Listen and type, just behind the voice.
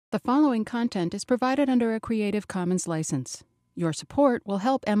The following content is provided under a Creative Commons license. Your support will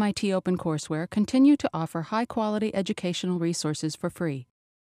help MIT OpenCourseware continue to offer high-quality educational resources for free.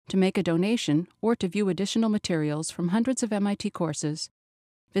 To make a donation or to view additional materials from hundreds of MIT courses,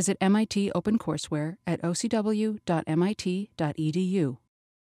 visit MIT OpenCourseware at ocw.mit.edu.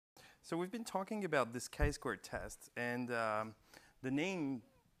 So we've been talking about this chi-square test, and the name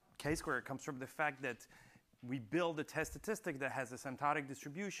chi-square comes from the fact that we build a test statistic that has a asymptotic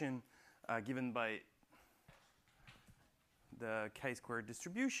distribution given by the chi-square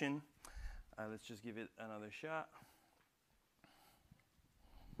distribution. Let's just give it another shot.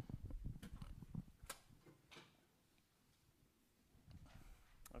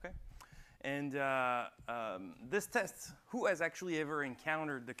 Okay. And this test, who has actually ever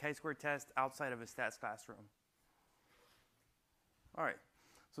encountered the chi-square test outside of a stats classroom? All right.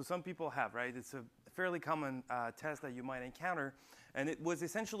 So some people have, right? It's a fairly common test that you might encounter. And it was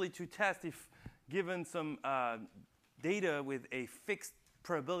essentially to test if given some data with a fixed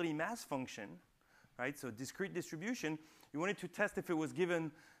probability mass function, right? So discrete distribution, you wanted to test if it was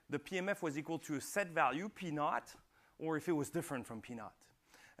given the PMF was equal to a set value, P naught, or if it was different from P naught.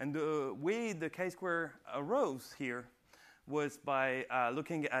 And the way the chi-square arose here was by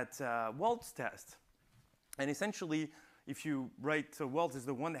looking at Walt's test. And essentially, if you write, so Walt is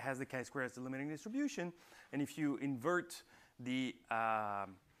the one that has the chi-square as the limiting distribution. And if you invert the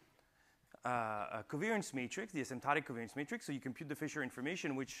covariance matrix, the asymptotic covariance matrix, so you compute the Fisher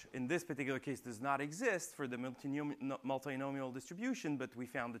information, which in this particular case does not exist for the multinomial distribution, but we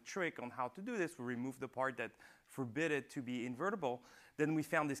found a trick on how to do this. We removed the part that forbid it to be invertible. Then we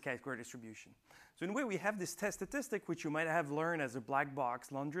found this chi-square distribution. So in a way, we have this test statistic, which you might have learned as a black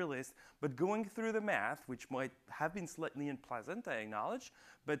box laundry list, but going through the math, which might have been slightly unpleasant, I acknowledge,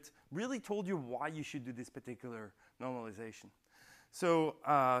 but really told you why you should do this particular normalization. So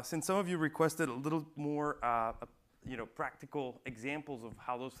since some of you requested a little more practical examples of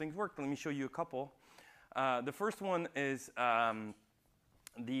how those things work, let me show you a couple. The first one is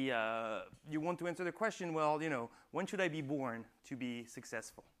you want to answer the question, well, when should I be born to be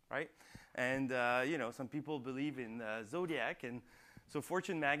successful, right? And some people believe in zodiac, and so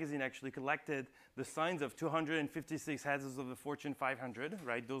Fortune magazine actually collected the signs of 256 heads of the Fortune 500,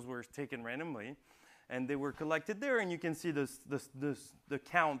 right? Those were taken randomly, and they were collected there, and you can see the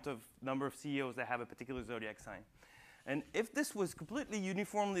count of number of CEOs that have a particular zodiac sign. And if this was completely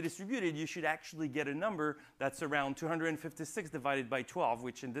uniformly distributed, you should actually get a number that's around 256 divided by 12,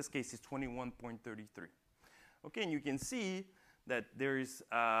 which in this case is 21.33. Okay, and you can see that there's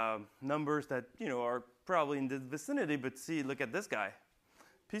numbers that are probably in the vicinity, but see, look at this guy.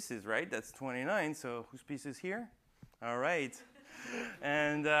 Pieces, right? That's 29, so whose piece is here? All right.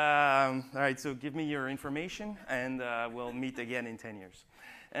 And all right, so give me your information, and we'll meet again in 10 years.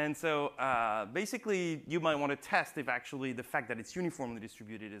 And so basically, you might want to test if actually the fact that it's uniformly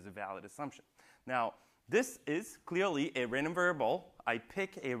distributed is a valid assumption. Now, this is clearly a random variable. I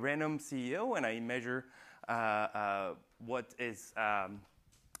pick a random CEO, and I measure what its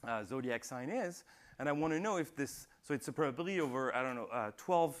zodiac sign is. And I want to know if this, so it's a probability over,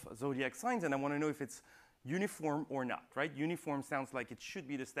 12 zodiac signs, and I want to know if it's uniform or not, right? Uniform sounds like it should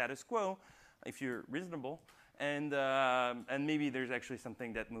be the status quo if you're reasonable. And maybe there's actually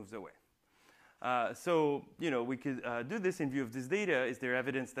something that moves away. So we could do this in view of this data. Is there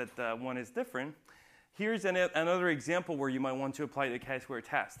evidence that one is different? Here's another example where you might want to apply the chi-square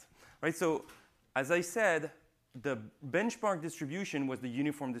test. Right? So as I said, the benchmark distribution was the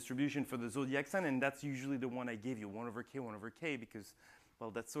uniform distribution for the zodiac sign, and that's usually the one I gave you, 1 over k, because,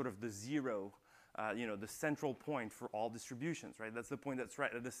 well, that's sort of the zero, the central point for all distributions. Right? That's the point that's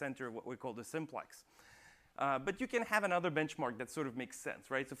right at the center of what we call the simplex. But you can have another benchmark that sort of makes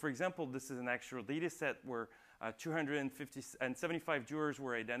sense, right? So for example, this is an actual data set where 275 jurors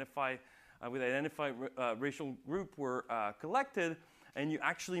were identified with identified racial group were collected, and you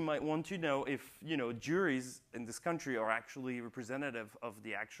actually might want to know if juries in this country are actually representative of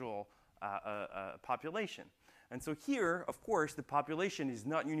the actual population. And so here, of course, the population is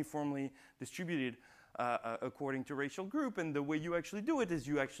not uniformly distributed according to racial group. And the way you actually do it is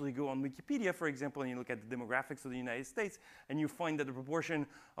you actually go on Wikipedia, for example, and you look at the demographics of the United States, and you find that the proportion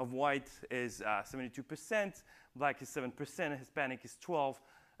of white is 72%, black is 7%, Hispanic is 12%,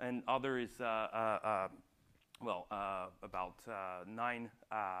 and other is, about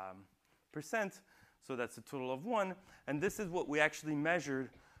 9%. So that's a total of 1. And this is what we actually measured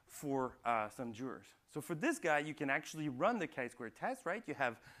for some jurors. So for this guy, you can actually run the chi-square test, right? You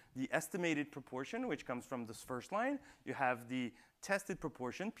have the estimated proportion, which comes from this first line. You have the tested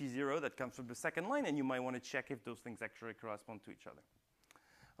proportion, P0, that comes from the second line. And you might want to check if those things actually correspond to each other.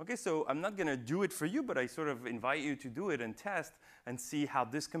 Okay, so I'm not going to do it for you, but I sort of invite you to do it and test and see how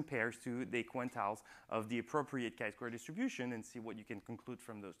this compares to the quantiles of the appropriate chi-square distribution and see what you can conclude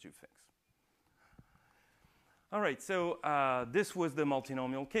from those two things. All right, so this was the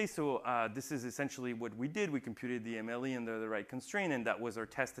multinomial case. So this is essentially what we did. We computed the MLE under the right constraint, and that was our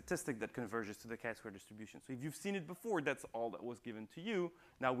test statistic that converges to the chi-square distribution. So if you've seen it before, that's all that was given to you.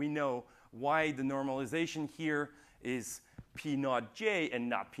 Now we know why the normalization here is P naught j and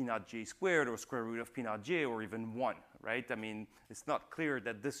not P naught j squared or square root of P naught j or even 1, right? I mean, it's not clear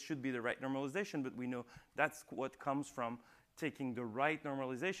that this should be the right normalization, but we know that's what comes from taking the right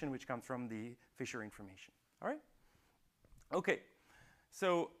normalization, which comes from the Fisher information. All right? OK.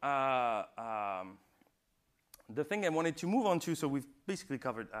 So the thing I wanted to move on to, so we've basically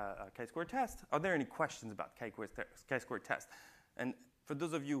covered chi-square test. Are there any questions about chi-square test? And for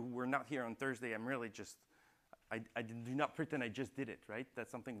those of you who were not here on Thursday, I'm really just, I do not pretend I just did it, right?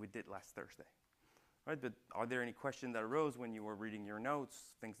 That's something we did last Thursday. Right? But are there any questions that arose when you were reading your notes,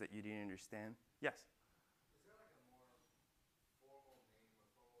 things that you didn't understand? Yes?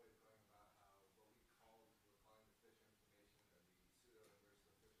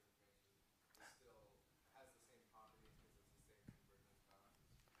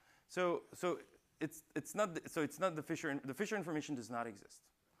 So it's not the Fisher information does not exist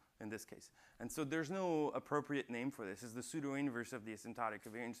in this case, and so there's no appropriate name for this. It's the pseudo inverse of the asymptotic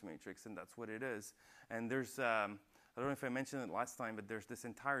covariance matrix, and that's what it is. And there's I don't know if I mentioned it last time, but there's this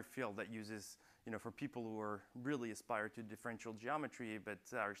entire field that uses, for people who are really aspire to differential geometry but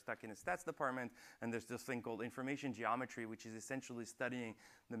are stuck in a stats department, and there's this thing called information geometry, which is essentially studying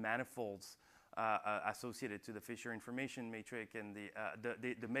the manifolds associated to the Fisher information matrix and the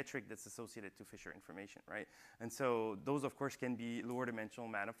metric that's associated to Fisher information, right? And so those, of course, can be lower dimensional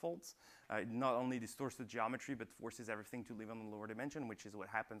manifolds. It not only distorts the geometry, but forces everything to live on the lower dimension, which is what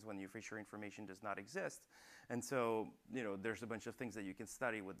happens when your Fisher information does not exist. And so there's a bunch of things that you can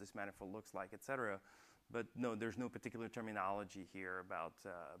study what this manifold looks like, et cetera. But no, there's no particular terminology here about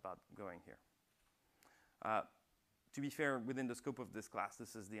going here. To be fair, within the scope of this class,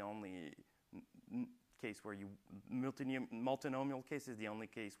 this is the only case where multinomial case is the only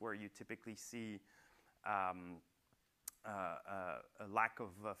case where you typically see a lack of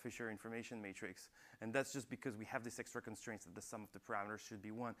Fisher information matrix. And that's just because we have this extra constraint that the sum of the parameters should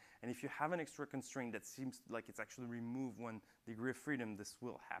be 1. And if you have an extra constraint that seems like it's actually removed 1 degree of freedom, this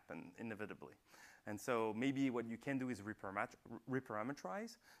will happen inevitably. And so maybe what you can do is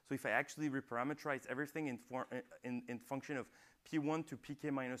reparameterize. So if I actually reparameterize everything in function of P1 to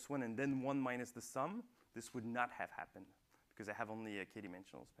Pk minus 1 and then 1 minus the sum, this would not have happened because I have only a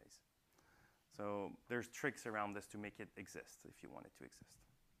k-dimensional space. So there's tricks around this to make it exist if you want it to exist.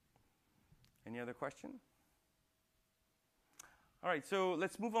 Any other question? All right, so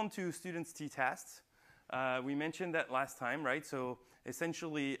let's move on to students' t-tests. We mentioned that last time, right? So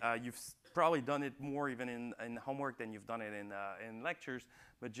essentially, you've probably done it more even in homework than you've done it in lectures.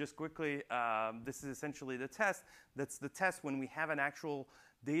 But just quickly, this is essentially the test. That's the test when we have an actual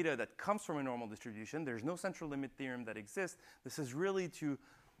data that comes from a normal distribution. There's no central limit theorem that exists. This is really to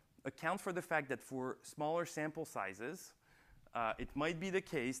account for the fact that for smaller sample sizes, it might be the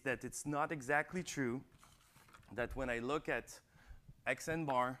case that it's not exactly true that when I look at xn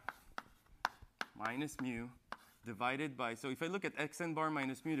bar minus mu divided by, so if I look at xn bar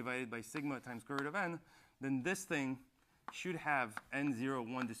minus mu divided by sigma times square root of n, then this thing should have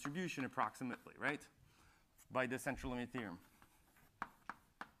n0, 1 distribution approximately, right? By the central limit theorem.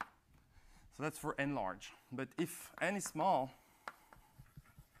 So that's for n large. But if n is small,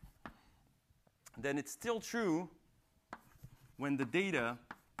 then it's still true when the data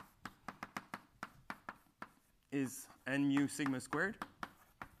is n mu sigma squared.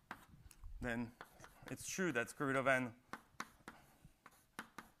 Then it's true that square root of n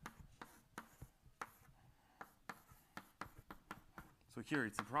so here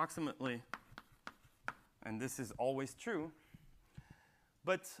it's approximately, and this is always true.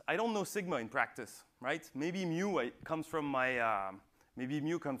 But I don't know sigma in practice, right? Maybe mu comes from my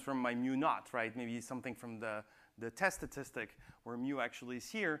mu naught, right? Maybe something from the test statistic where mu actually is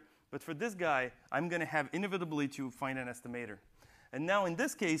here. But for this guy, I'm going to have inevitably to find an estimator. And now in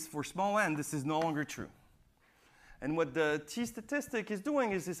this case, for small n, this is no longer true. And what the t statistic is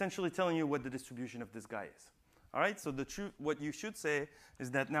doing is essentially telling you what the distribution of this guy is. All right, so what you should say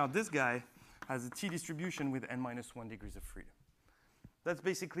is that now this guy has a t distribution with n minus 1 degrees of freedom. That's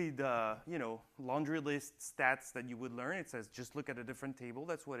basically the laundry list stats that you would learn. It says just look at a different table.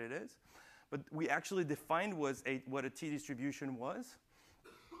 That's what it is. But we actually defined what a t distribution was.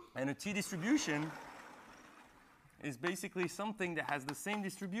 And a t distribution is basically something that has the same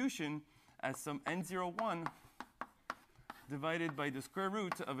distribution as some n01 divided by the square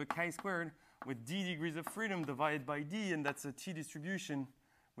root of a chi-squared with d degrees of freedom divided by d, and that's a t distribution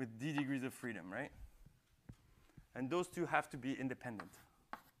with d degrees of freedom, right? And those two have to be independent.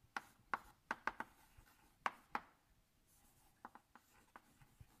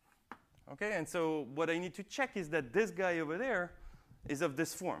 Okay, and so what I need to check is that this guy over there is of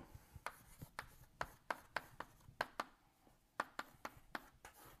this form.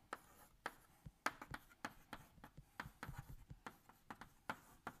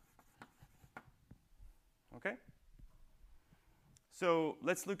 Okay? So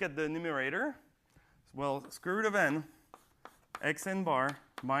let's look at the numerator. Well, square root of n, xn bar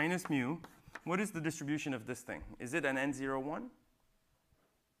minus mu. What is the distribution of this thing? Is it an n01?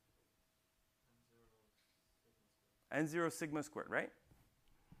 N0 sigma squared, right?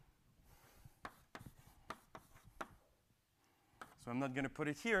 So I'm not going to put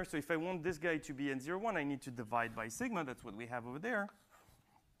it here. So if I want this guy to be n01, I need to divide by sigma. That's what we have over there.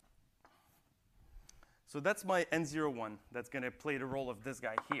 So that's my n01. That's going to play the role of this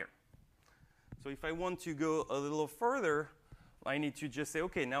guy here. So if I want to go a little further, I need to just say,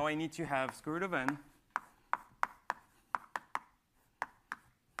 OK, now I need to have square root of n.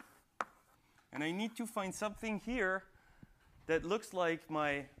 And I need to find something here that looks like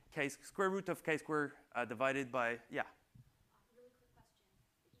my square root of chi squared divided by, yeah. Really quick question.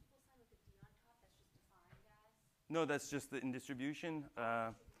 The equal sign with the d on top, that's just defined as? No, that's just the in distribution.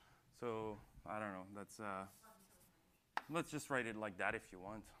 So I don't know. That's let's just write it like that if you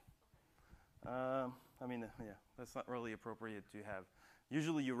want. I mean, yeah, that's not really appropriate to have.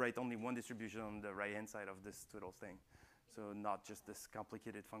 Usually you write only one distribution on the right-hand side of this twiddle thing. So not just this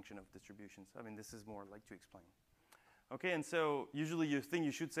complicated function of distributions. I mean, this is more like to explain. OK, and so usually the thing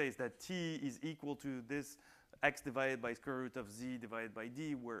you should say is that t is equal to this x divided by square root of z divided by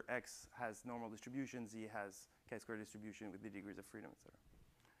d, where x has normal distribution, z has chi-square distribution with the degrees of freedom, et cetera.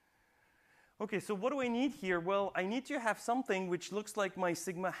 OK, so what do I need here? Well, I need to have something which looks like my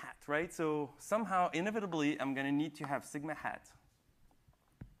sigma hat, right? So somehow, inevitably, I'm going to need to have sigma hat.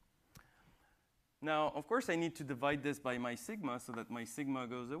 Now, of course, I need to divide this by my sigma so that my sigma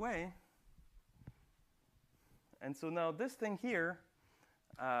goes away. And so now this thing here,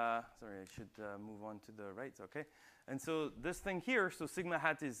 sorry, I should move on to the right, OK. And so this thing here, so sigma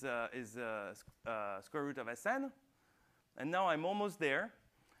hat is square root of Sn. And now I'm almost there.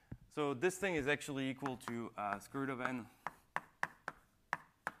 So this thing is actually equal to square root of n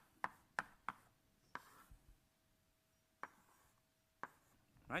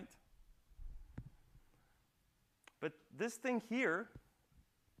right? But this thing here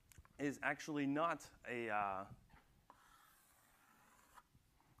is actually not a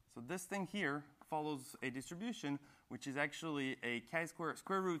so this thing here follows a distribution which is actually a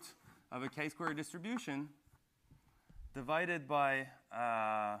square root of a chi-square distribution divided by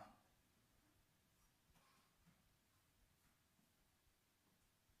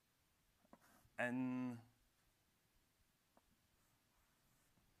n.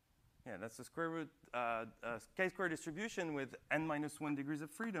 Yeah, that's the square root chi-square distribution with n minus 1 degrees of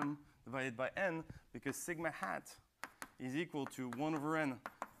freedom divided by n, because sigma hat is equal to 1 over n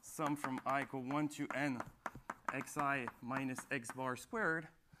sum from I equal 1 to n xi minus x bar squared.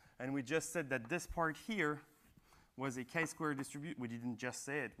 And we just said that this part here was a chi-square distribution. We didn't just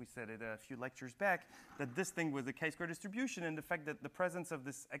say it. We said it a few lectures back, that this thing was a chi-square distribution, and the fact that the presence of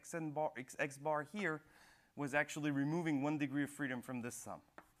this x bar here was actually removing 1 degree of freedom from this sum.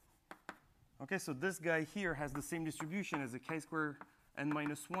 OK, so this guy here has the same distribution as a chi-square n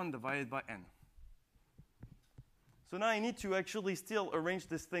minus 1 divided by n. So now I need to actually still arrange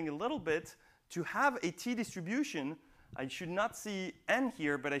this thing a little bit. To have a t distribution, I should not see n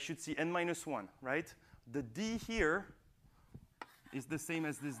here, but I should see n minus 1, right? The d here is the same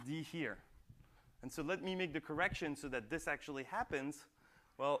as this d here. And so let me make the correction so that this actually happens.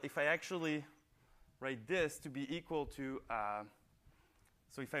 Well, if I actually write this to be equal to,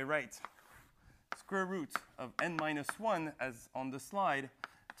 so if I write square root of n minus 1 as on the slide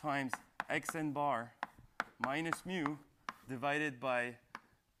times xn bar minus mu divided by,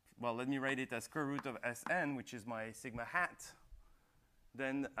 well, let me write it as square root of Sn, which is my sigma hat.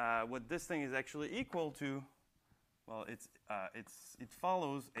 Then what this thing is actually equal to, well, it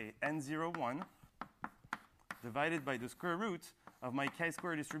follows a n01 divided by the square root of my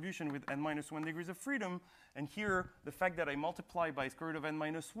chi-square distribution with n minus 1 degrees of freedom. And here, the fact that I multiply by square root of n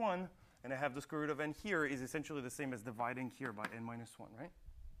minus 1, and I have the square root of n here, is essentially the same as dividing here by n minus 1, right?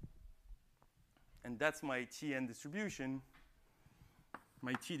 And that's my Tn distribution,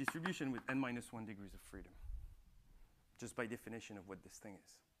 my T distribution with n minus 1 degrees of freedom. just by definition of what this thing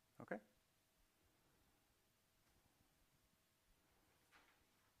is. Okay?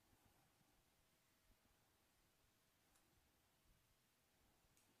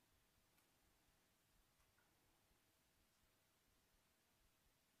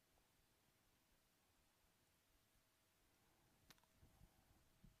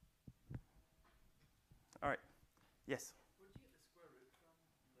 All right. Yes? Where'd you get the square root from?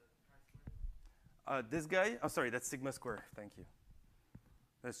 The chi-square? This guy, oh, sorry, that's sigma square. Thank you.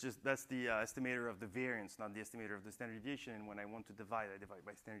 That's the estimator of the variance, not the estimator of the standard deviation. And when I want to divide, I divide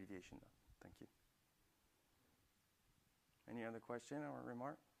by standard deviation. Thank you. Any other question or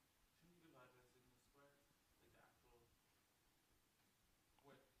remark? Shouldn't you divide by sigma squared? Like the actual,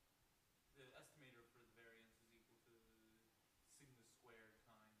 what, the estimator for the variance is equal to sigma squared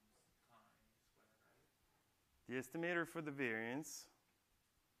times chi squared, right? The estimator for the variance.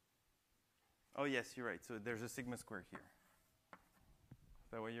 Oh, yes, you're right. So there's a sigma square here.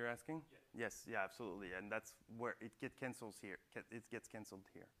 Is that what you're asking? Yeah. Yes, yeah, absolutely. And that's where it gets cancels here. It gets canceled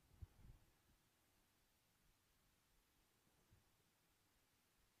here.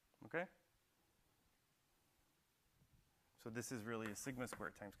 Okay? So this is really a sigma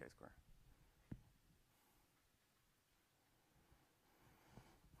squared times chi square.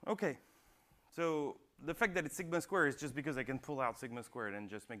 Okay. So the fact that it's sigma squared is just because I can pull out sigma squared and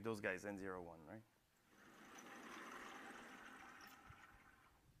just make those guys n0, 1, right?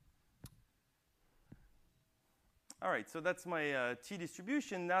 All right, so that's my t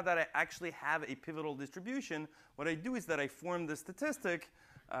distribution. Now that I actually have a pivotal distribution, what I do is that I form the statistic.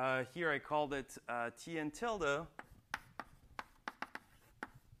 Here I called it Tn tilde.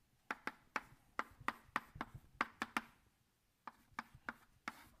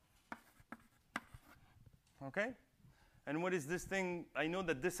 Okay? And what is this thing? I know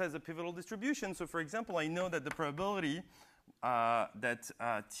that this has a pivotal distribution. So for example, I know that the probability that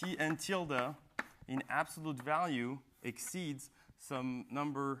Tn tilde in absolute value exceeds some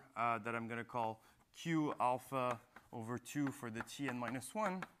number that I'm going to call Q alpha over 2 for the Tn minus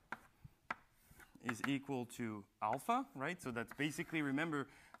 1 is equal to alpha, right? So that's basically, remember,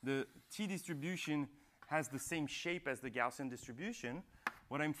 the t distribution has the same shape as the Gaussian distribution.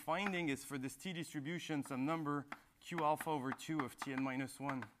 What I'm finding is for this t distribution, some number Q alpha over 2 of Tn minus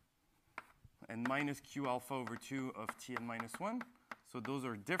 1 and minus Q alpha over 2 of Tn minus 1. So those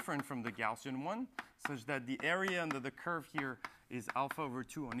are different from the Gaussian one, such that the area under the curve here is alpha over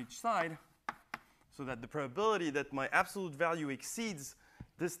 2 on each side, so that the probability that my absolute value exceeds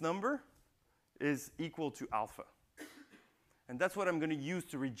this number is equal to alpha. And that's what I'm going to use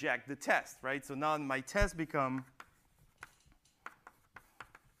to reject the test, right? So now my test become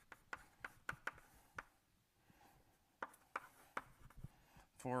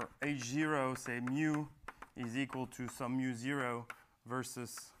for h0, say mu is equal to some mu 0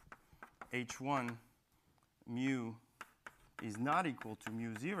 versus h1 mu is not equal to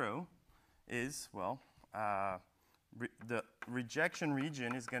mu 0 is, well, the rejection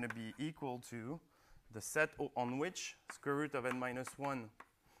region is going to be equal to the set on which square root of n minus 1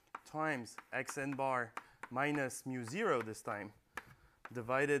 times xn bar minus mu 0 this time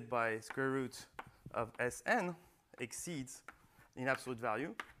divided by square root of Sn exceeds, in absolute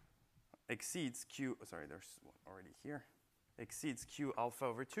value, exceeds Q, sorry, there's one already here, exceeds Q alpha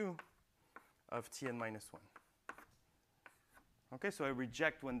over 2 of Tn minus 1. Okay, so I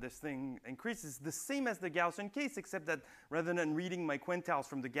reject when this thing increases. The same as the Gaussian case, except that rather than reading my quantiles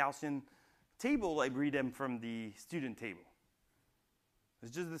from the Gaussian table, I read them from the student table.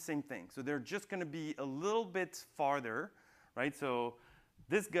 It's just the same thing. So they're just going to be a little bit farther, right? So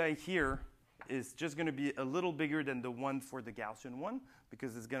this guy here is just going to be a little bigger than the one for the Gaussian one,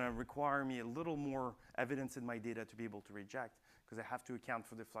 because it's going to require me a little more evidence in my data to be able to reject, because I have to account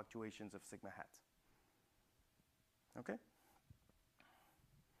for the fluctuations of sigma hat. Okay?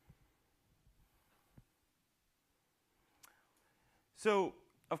 So,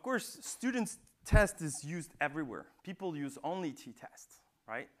 of course, students' test is used everywhere. People use only t-test,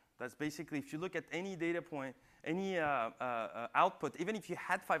 right? That's basically, if you look at any data point, any output, even if you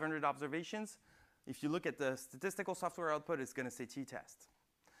had 500 observations, if you look at the statistical software output, it's going to say t-test.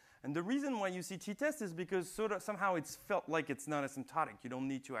 And the reason why you see t-test is because sort of somehow it's felt like it's not asymptotic. You don't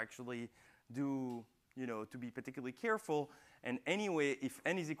need to actually do, to be particularly careful. And anyway, if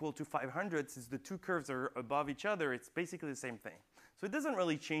n is equal to 500, since the two curves are above each other, it's basically the same thing. So it doesn't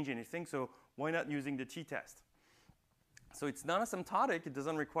really change anything. So why not using the t-test? So it's not asymptotic. It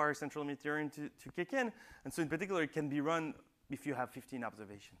doesn't require central limit theorem to kick in. And so in particular, it can be run if you have 15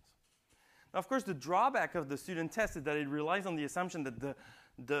 observations. Now, of course, the drawback of the student test is that it relies on the assumption that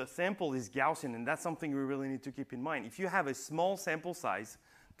the sample is Gaussian, and that's something we really need to keep in mind. If you have a small sample size,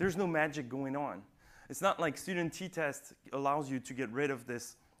 there's no magic going on. It's not like student t-test allows you to get rid of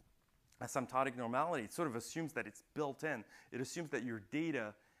this asymptotic normality. It sort of assumes that it's built in. It assumes that your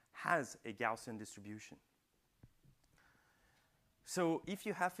data has a Gaussian distribution. So if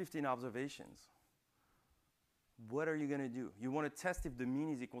you have 15 observations, what are you going to do? You want to test if the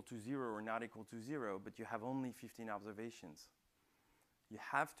mean is equal to 0 or not equal to 0, but you have only 15 observations. You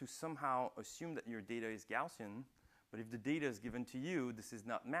have to somehow assume that your data is Gaussian. But if the data is given to you, this is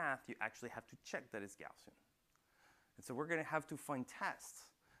not math. You actually have to check that it's Gaussian. And so we're going to have to find tests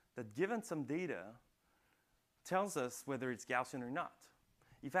that, given some data, tells us whether it's Gaussian or not.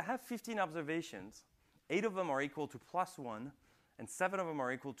 If I have 15 observations, 8 of them are equal to +1, and 7 of them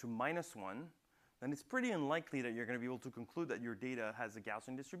are equal to -1, then it's pretty unlikely that you're going to be able to conclude that your data has a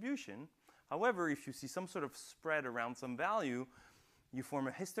Gaussian distribution. However, if you see some sort of spread around some value, you form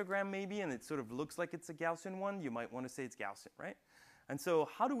a histogram maybe, and it sort of looks like it's a Gaussian one, you might want to say it's Gaussian, right? And so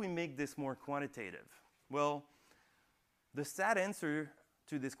how do we make this more quantitative? Well, the sad answer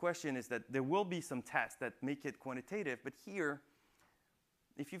to this question is that there will be some tests that make it quantitative. But here,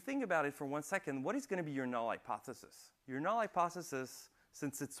 if you think about it for 1 second, what is going to be your null hypothesis? Your null hypothesis,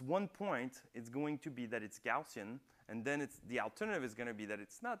 since it's 1 point, it's going to be that it's Gaussian. And then the alternative is going to be that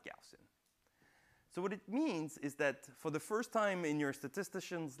it's not Gaussian. So what it means is that for the first time in your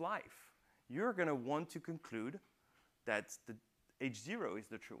statistician's life, you're going to want to conclude that the H0 is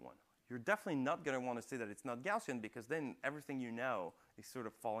the true one. You're definitely not going to want to say that it's not Gaussian, because then everything you know is sort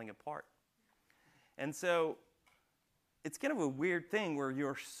of falling apart. And so it's kind of a weird thing where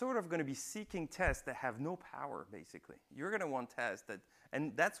you're sort of going to be seeking tests that have no power, basically. You're going to want tests that,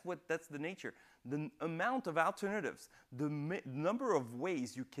 and that's the nature. The amount of alternatives, the number of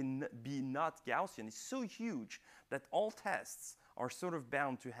ways you can be not Gaussian is so huge that all tests are sort of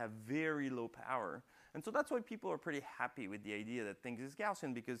bound to have very low power. And so that's why people are pretty happy with the idea that things is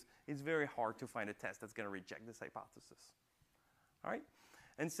Gaussian, because it's very hard to find a test that's going to reject this hypothesis. All right?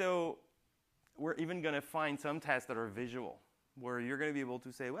 And so we're even going to find some tests that are visual, where you're going to be able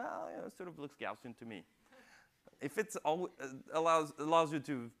to say, well, yeah, it sort of looks Gaussian to me. If it allows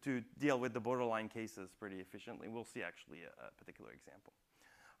you to deal with the borderline cases pretty efficiently, we'll see actually a particular example.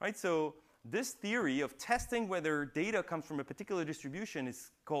 All right, so this theory of testing whether data comes from a particular distribution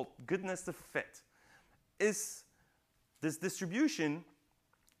is called goodness of fit. Is this distribution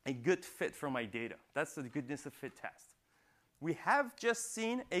a good fit for my data? That's the goodness of fit test. We have just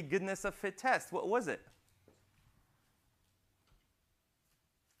seen a goodness of fit test. What was it?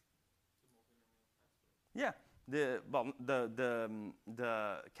 Yeah, the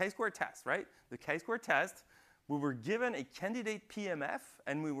chi-square test, right? The chi-square test, we were given a candidate PMF,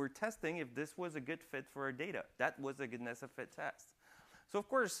 and we were testing if this was a good fit for our data. That was a goodness of fit test. So of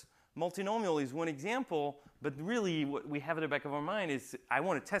course, multinomial is one example, but really what we have in the back of our mind is I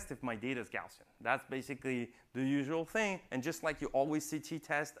want to test if my data is Gaussian. That's basically the usual thing. And just like you always see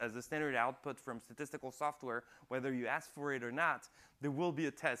t-test as a standard output from statistical software, whether you ask for it or not, there will be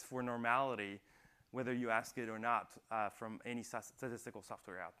a test for normality, whether you ask it or not, from any statistical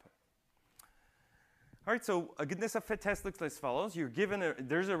software output. All right, so a goodness of fit test looks as follows. You're given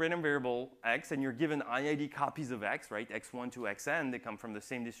there's a random variable x, and you're given IID copies of x, right? x1 to xn, they come from the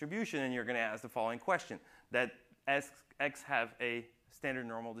same distribution, and you're going to ask the following question. That x have a standard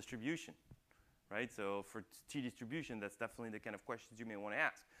normal distribution, right? So for t distribution, that's definitely the kind of questions you may want to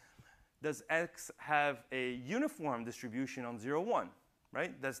ask. Does x have a uniform distribution on 0, 1,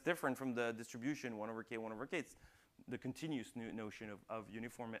 right? That's different from the distribution 1 over k, 1 over k. It's the continuous notion of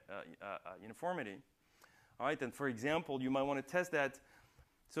uniformity. All right, and for example, you might want to test that.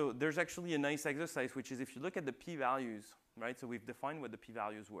 So there's actually a nice exercise, which is if you look at the p-values, right? So we've defined what the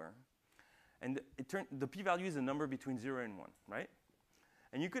p-values were. And the p-value is a number between 0 and 1, right?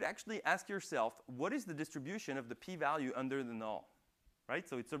 And you could actually ask yourself, what is the distribution of the p-value under the null, right?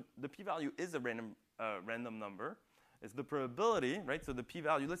 So the p-value is a random number. It's the probability, right? So the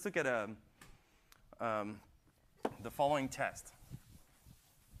p-value, let's look at the following test.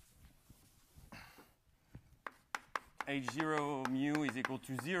 H0 mu is equal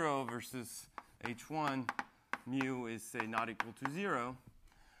to 0 versus H1 mu is, say, not equal to 0.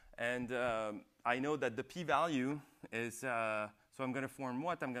 And I know that the p-value is, so I'm going to form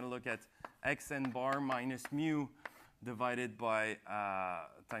what? I'm going to look at xn bar minus mu divided by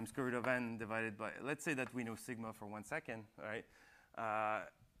times square root of n divided by, let's say that we know sigma for 1 second, right?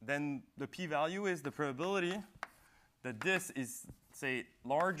 Then the p-value is the probability that this is, say,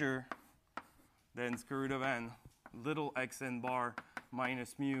 larger than square root of n, little xn bar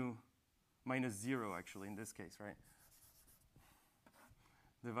minus mu minus 0, actually, in this case, right?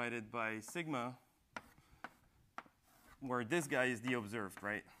 divided by sigma, where this guy is the observed,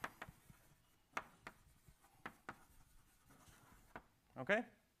 right? OK?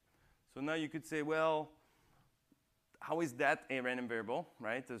 So now you could say, well, how is that a random variable,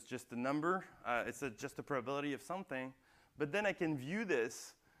 right? It's just a number. It's just a probability of something. But then I can view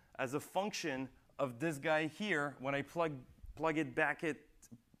this as a function of this guy here when I plug it back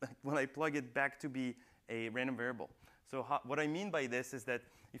to be a random variable. So what I mean by this is that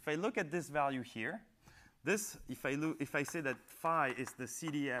if I look at this value here, if I say that phi is the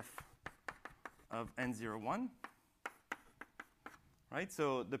CDF of n01, right?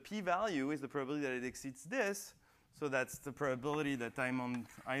 So the p-value is the probability that it exceeds this. So that's the probability that I'm on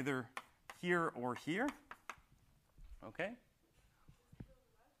either here or here. OK?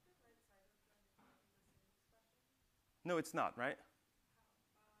 No, it's not, right?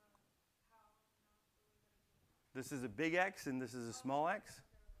 This is a big X, and this is a small x.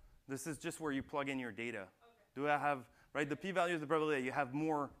 This is just where you plug in your data. Do I have, right? The p-value is the probability that you have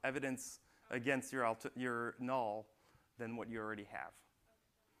more evidence against your null than what you already have.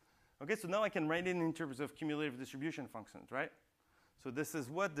 OK, so now I can write it in terms of cumulative distribution functions, right? So this is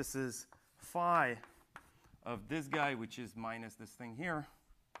what? This is phi of this guy, which is minus this thing here.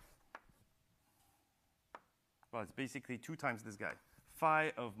 Well, it's basically 2 times this guy.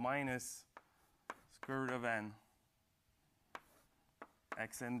 Phi of minus square root of n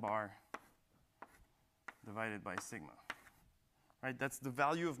xn bar divided by sigma. Right? That's the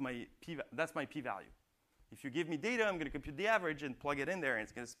value of my that's my p-value. If you give me data, I'm going to compute the average and plug it in there, and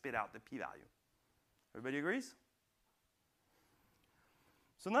it's going to spit out the p-value. Everybody agrees?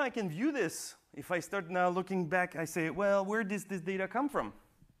 So now I can view this. If I start now looking back, I say, well, where does this data come from?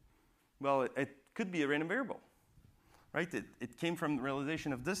 Well, it could be a random variable. Right? It came from the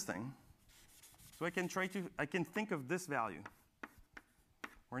realization of this thing. So I can think of this value,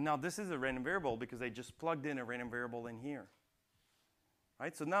 where now this is a random variable because I just plugged in a random variable in here.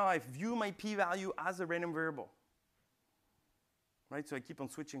 Right? So now I view my p-value as a random variable. Right? So I keep on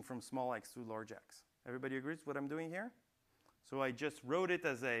switching from small x to large x. Everybody agrees what I'm doing here? So I just wrote it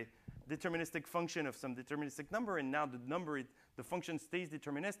as a deterministic function of some deterministic number, and now the function stays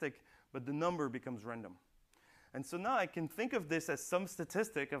deterministic, but the number becomes random. And so now I can think of this as some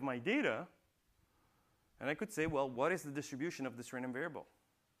statistic of my data, and I could say, well, what is the distribution of this random variable?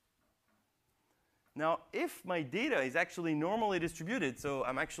 Now, if my data is actually normally distributed, so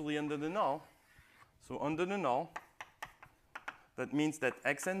I'm actually under the null. So under the null, that means that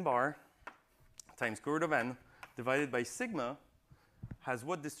xn bar times square root of n divided by sigma has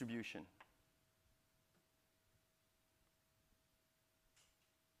what distribution?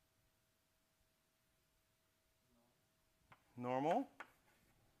 Normal.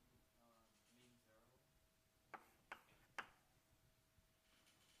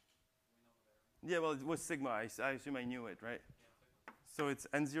 Yeah, well, it was sigma. I assume I knew it, right? So it's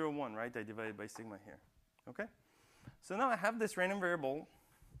n01, right? I divided by sigma here. OK? So now I have this random variable.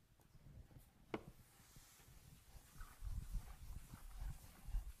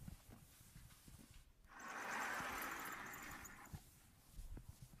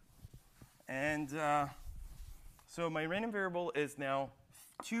 And so my random variable is now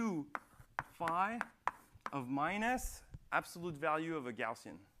 2 phi of minus absolute value of a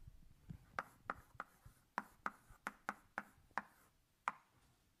Gaussian.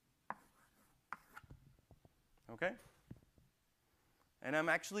 OK? And I'm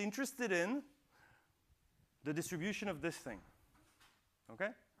actually interested in the distribution of this thing. OK?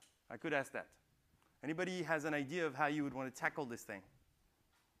 I could ask that. Anybody has an idea of how you would want to tackle this thing?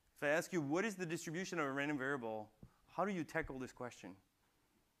 If I ask you, what is the distribution of a random variable, how do you tackle this question?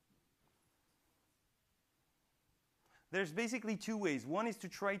 There's basically 2 ways. One is to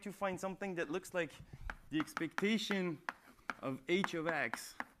try to find something that looks like the expectation of h of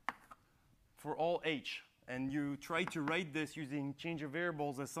x for all h. And you try to write this using change of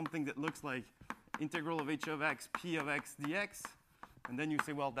variables as something that looks like integral of h of x, p of x dx. And then you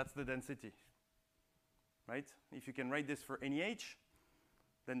say, well, that's the density. Right? If you can write this for any h,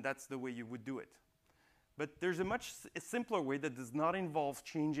 then that's the way you would do it. But there's a much simpler way that does not involve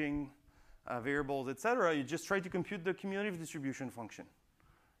changing variables, et cetera. You just try to compute the cumulative distribution function.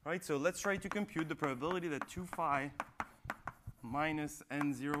 Right? So let's try to compute the probability that 2 phi minus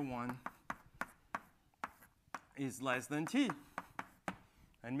n01 is less than t.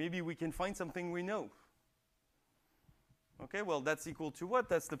 And maybe we can find something we know. OK, well, that's equal to what?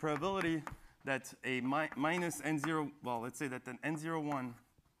 That's the probability that a minus n0, well, let's say that an n01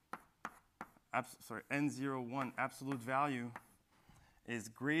 absolute value is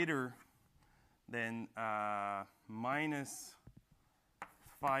greater than minus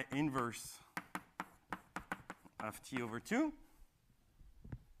phi inverse of t over 2,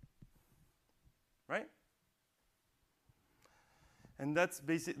 right? And that's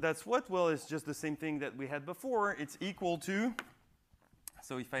what? Well, it's just the same thing that we had before. It's equal to,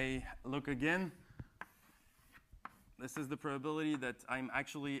 so if I look again, this is the probability that I'm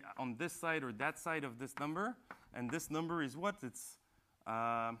actually on this side or that side of this number. And this number is what? It's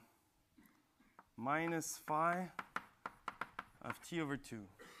minus phi of t over 2.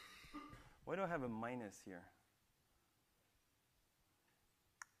 Why do I have a minus here?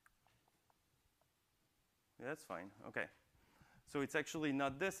 Yeah, that's fine. OK. So it's actually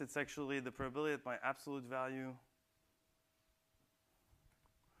not this. It's actually the probability that my absolute value.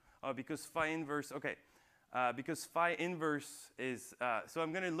 Oh, because phi inverse. OK. Because phi inverse is, so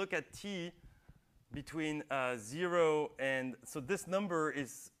I'm going to look at t between 0 and, so this number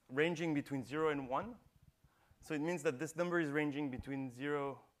is ranging between 0 and 1. So it means that this number is ranging between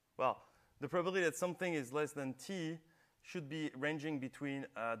 0, well, the probability that something is less than t should be ranging between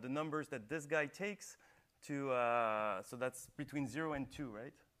the numbers that this guy takes to, so that's between 0 and 2,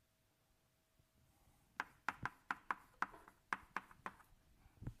 right?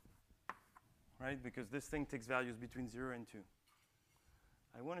 Right, because this thing takes values between 0 and 2.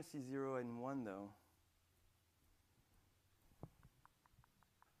 I want to see 0 and 1, though. The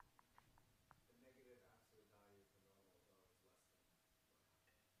negative absolute value for normal is always less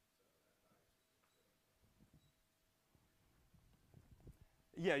than 1 half. So that value is between 0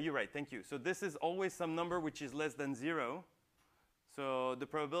 and 1. Yeah, you're right. Thank you. So this is always some number which is less than 0. So the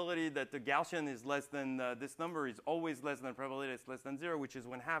probability that the Gaussian is less than this number is always less than the probability it's less than 0, which is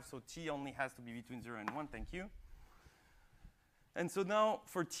 1/2. So t only has to be between 0 and 1. Thank you. And so now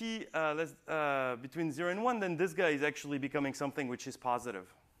for t between 0 and 1, then this guy is actually becoming something which is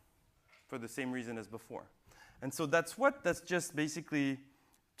positive for the same reason as before. And so that's what? That's just basically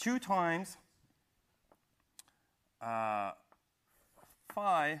 2 times phi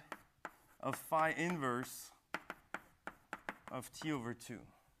of phi inverse of t over 2.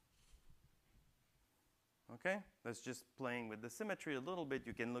 OK? That's just playing with the symmetry a little bit.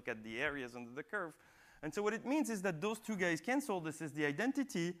 You can look at the areas under the curve. And so what it means is that those two guys cancel. This is the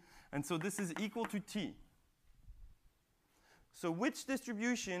identity. And so this is equal to t. So which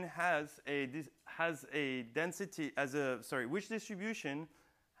distribution has a density as a, sorry, which distribution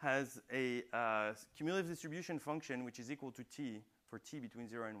has a cumulative distribution function which is equal to t for t between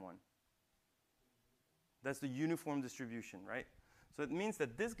 0 and 1? That's the uniform distribution, right? So it means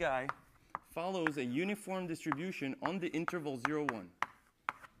that this guy follows a uniform distribution on the interval 0, 1.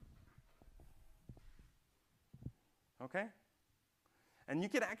 OK? And you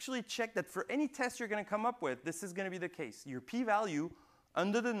can actually check that for any test you're going to come up with, this is going to be the case. Your p-value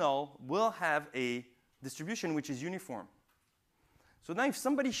under the null will have a distribution which is uniform. So now if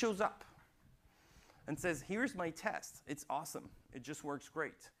somebody shows up and says, here's my test, it's awesome. It just works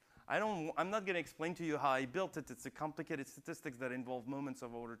great. I'm not going to explain to you how I built it. It's a complicated statistics that involve moments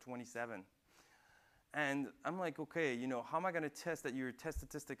of order 27. And I'm like, OK, how am I going to test that your test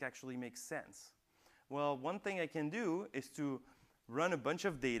statistic actually makes sense? Well, one thing I can do is to run a bunch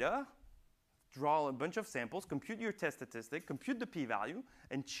of data, draw a bunch of samples, compute your test statistic, compute the p-value,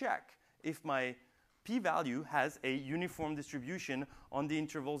 and check if my p-value has a uniform distribution on the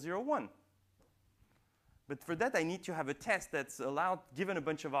interval 0, 1. But for that, I need to have a test that's allowed, given a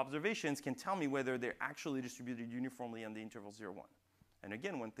bunch of observations, can tell me whether they're actually distributed uniformly on the interval 0, 1. And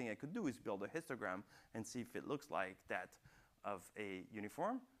again, one thing I could do is build a histogram and see if it looks like that of a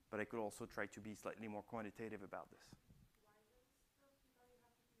uniform. But I could also try to be slightly more quantitative about this. Why does the p-value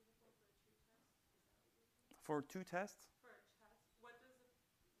have to be uniform For for 2 tests? Is that what you're saying?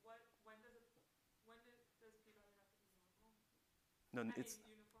 2 tests? For a test, when does p-value have to be normal? No, I mean, it's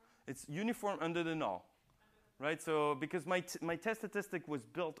uniform? uniform under the null. Right, so because my test statistic was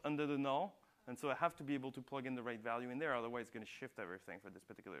built under the null, and so I have to be able to plug in the right value in there. Otherwise, it's going to shift everything for this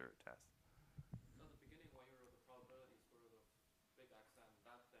particular test. So at the beginning, when you wrote the probability square root of big X n,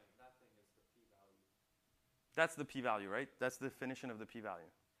 that thing is the p-value. That's the p-value, right? That's the definition of the p-value.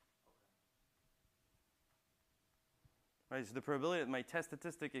 Okay. Right, so the probability that my test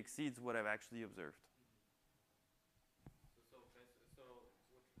statistic exceeds what I've actually observed.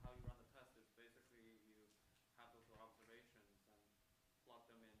 How you run the test is basically you have those observations and plug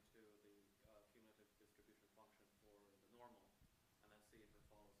them into the cumulative distribution function for the normal, and then see if it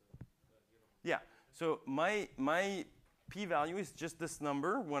follows a uniform. Yeah. So my p-value is just this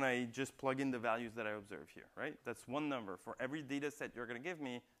number when I just plug in the values that I observe here, right? That's one number. For every data set you're going to give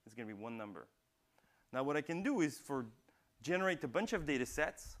me, it's going to be one number. Now what I can do is generate a bunch of data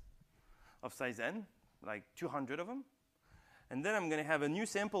sets of size n, like 200 of them. And then I'm going to have a new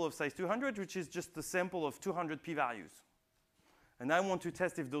sample of size 200, which is just the sample of 200 p-values. And I want to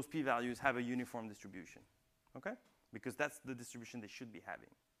test if those p-values have a uniform distribution, okay? Because that's the distribution they should be having.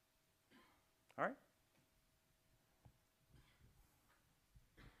 All right?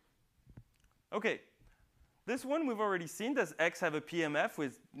 Okay. This one we've already seen. Does X have a PMF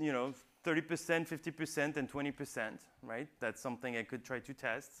with 30%, 50%, and 20%, right? That's something I could try to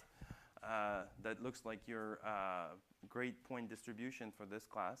test. That looks like your grade point distribution for this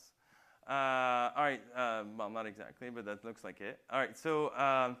class. All right, well, not exactly, but that looks like it. All right, so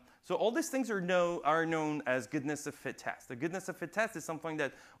all these things are known as goodness of fit tests. The goodness of fit test is something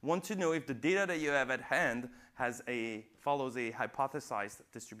that wants to know if the data that you have at hand follows a hypothesized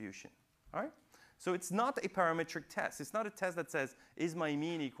distribution. All right, so it's not a parametric test. It's not a test that says, is my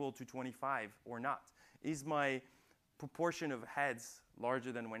mean equal to 25 or not? Is my proportion of heads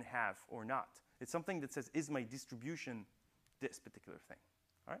larger than 1/2 or not? It's something that says, is my distribution this particular thing?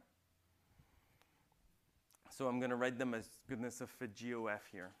 All right. So I'm going to write them as goodness of fit GOF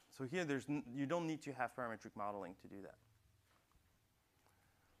here. So here, you don't need to have parametric modeling to do that.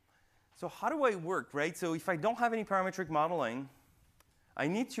 So how do I work, right? So if I don't have any parametric modeling, I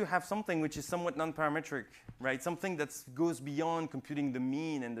need to have something which is somewhat non-parametric, right? Something that goes beyond computing the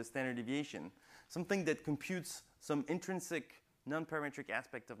mean and the standard deviation. Something that computes some intrinsic non-parametric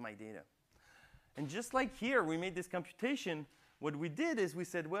aspect of my data. And just like here, we made this computation. What we did is we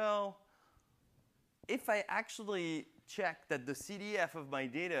said, well, if I actually check that the CDF of my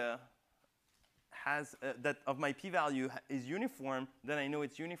data of my p-value is uniform, then I know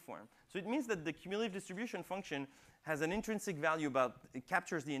it's uniform. So it means that the cumulative distribution function has an intrinsic value it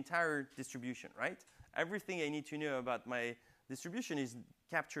captures the entire distribution, right? Everything I need to know about my distribution is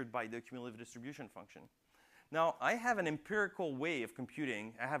captured by the cumulative distribution function. Now, I have an empirical way of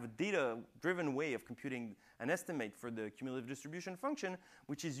computing. I have a data-driven way of computing an estimate for the cumulative distribution function,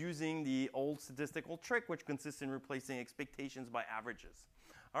 which is using the old statistical trick, which consists in replacing expectations by averages.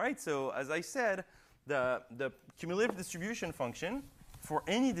 All right, so as I said, the cumulative distribution function for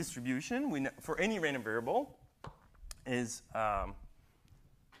any distribution, for any random variable, is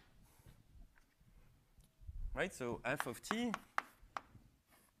right. So f of t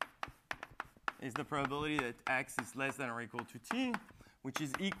is the probability that x is less than or equal to t, which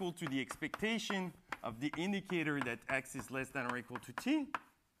is equal to the expectation of the indicator that x is less than or equal to t.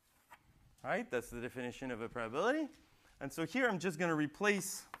 All right, that's the definition of a probability. And so here I'm just going to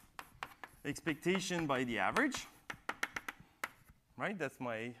replace expectation by the average. Right, that's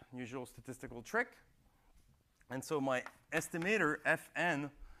my usual statistical trick. And so my estimator,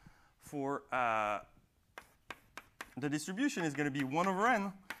 Fn, for the distribution is going to be 1 over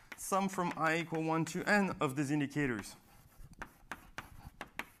n, sum from I equal 1 to n of these indicators.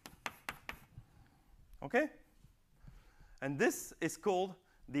 OK? And this is called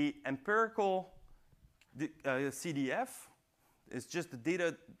the empirical CDF. It's just the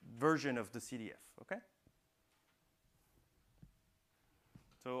data version of the CDF. OK?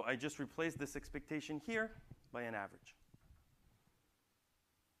 So I just replaced this expectation here by an average.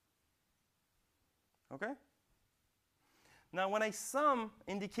 OK? Now, when I sum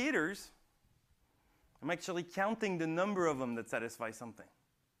indicators, I'm actually counting the number of them that satisfy something.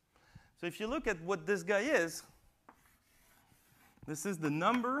 So if you look at what this guy is, this is the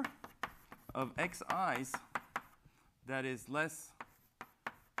number of xi's that is less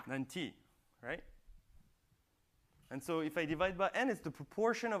than t, right? And so if I divide by n, it's the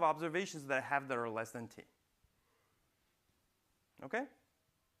proportion of observations that I have that are less than t. OK?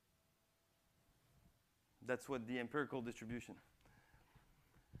 That's what the empirical distribution.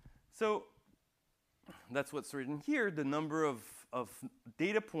 So that's what's written here, the number of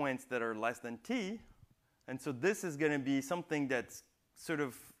data points that are less than t. And so this is going to be something that's sort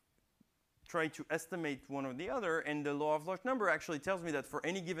of try to estimate one or the other. And the law of large number actually tells me that for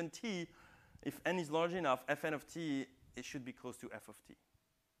any given t, if n is large enough, fn of t, it should be close to f of t,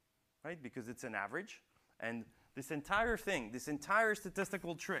 right? Because it's an average. And this entire thing, this entire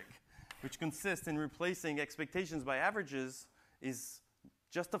statistical trick, which consists in replacing expectations by averages, is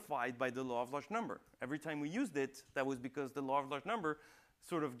justified by the law of large number. Every time we used it, that was because the law of large number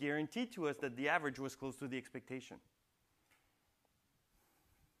sort of guaranteed to us that the average was close to the expectation.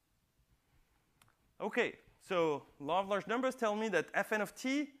 OK, so law of large numbers tell me that fn of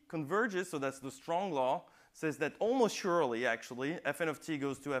t converges, so that's the strong law, says that almost surely, actually, fn of t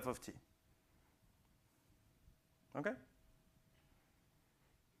goes to f of t. OK?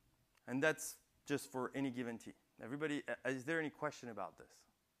 And that's just for any given t. Everybody, is there any question about this?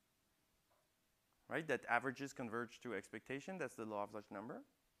 Right, that averages converge to expectation. That's the law of large number.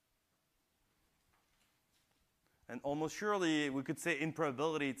 And almost surely, we could say in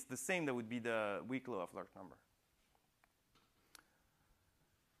probability, it's the same. That would be the weak law of large number.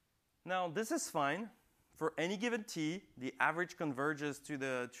 Now, this is fine. For any given t, the average converges to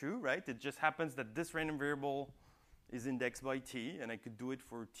the true, right? It just happens that this random variable is indexed by t. And I could do it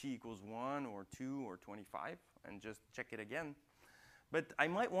for t equals 1 or 2 or 25 and just check it again. But I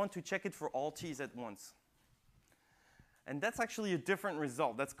might want to check it for all t's at once. And that's actually a different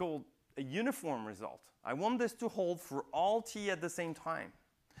result. That's called a uniform result. I want this to hold for all t at the same time.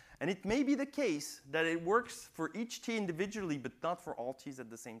 And it may be the case that it works for each t individually, but not for all t's at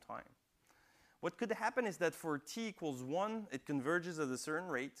the same time. What could happen is that for t equals 1, it converges at a certain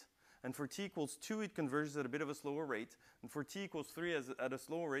rate. And for t equals 2, it converges at a bit of a slower rate. And for t equals 3, at a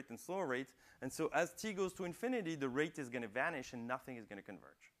slower rate and slower rate. And so as t goes to infinity, the rate is going to vanish and nothing is going to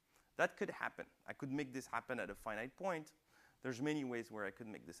converge. That could happen. I could make this happen at a finite point. There's many ways where I could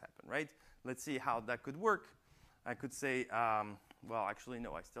make this happen, right? Let's see how that could work. I could say, well, actually,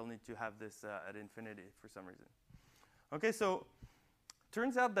 no. I still need to have this at infinity for some reason. OK, so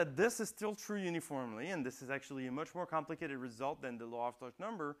turns out that this is still true uniformly. And this is actually a much more complicated result than the law of large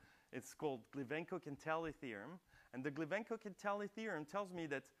number. It's called Glivenko-Cantelli theorem. And the Glivenko-Cantelli theorem tells me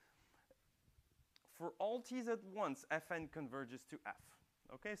that for all t's at once, fn converges to f.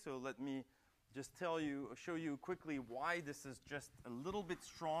 OK, so let me just show you quickly why this is just a little bit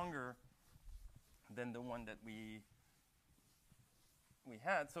stronger than the one that we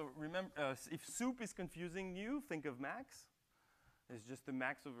had. So remember, if soup is confusing you, think of max. It's just the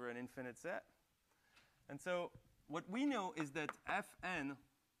max over an infinite set. And so what we know is that fn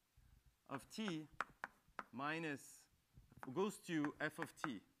of t minus goes to f of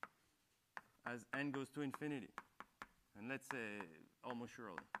t as n goes to infinity. And let's say almost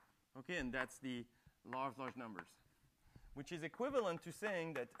surely. OK, and that's the law of large numbers, which is equivalent to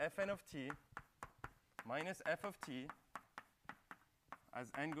saying that fn of t minus f of t as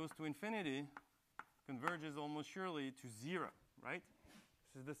n goes to infinity converges almost surely to 0, right?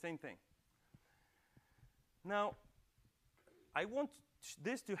 This is the same thing. Now, I want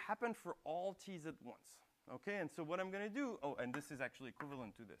this to happen for all t's at once. OK, and so what I'm going to do, oh, and this is actually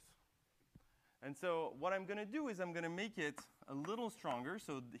equivalent to this. And so what I'm going to do is I'm going to make it a little stronger.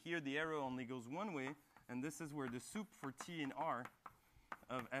 So here the arrow only goes one way. And this is where the soup for t in R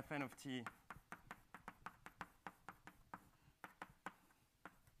of fn of t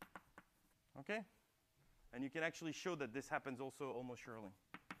OK? And you can actually show that this happens also almost surely.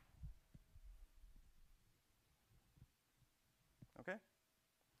 OK?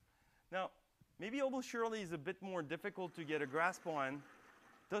 Now, maybe almost surely is a bit more difficult to get a grasp on.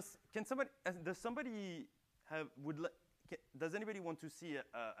 Does anybody want to see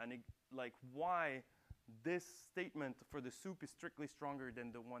like why this statement for the soup is strictly stronger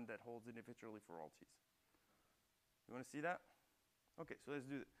than the one that holds individually for all t's? You want to see that? OK, so let's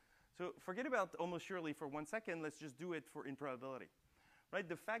do it. So forget about almost surely for 1 second. Let's just do it for improbability. Right?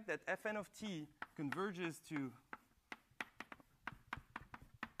 The fact that fn of t converges to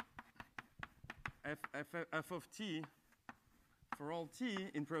f of t for all t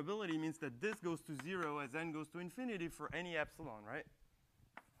in probability means that this goes to 0 as n goes to infinity for any epsilon, right?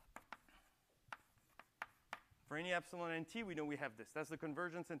 For any epsilon and t, we know we have this. That's the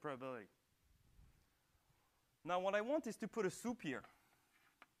convergence in probability. Now, what I want is to put a soup here,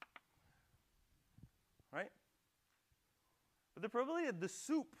 right? But the probability that the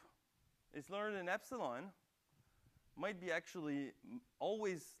soup is larger than epsilon might be actually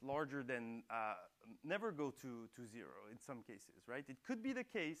always larger than, never go to 0 in some cases, right? It could be the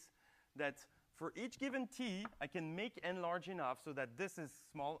case that for each given t, I can make n large enough so that this is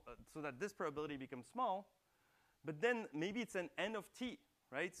small, so that this probability becomes small. But then maybe it's an n of t,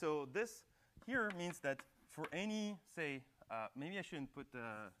 right? So this here means that for any, say, maybe I shouldn't put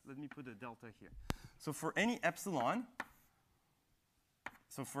let me put a delta here. So for any epsilon,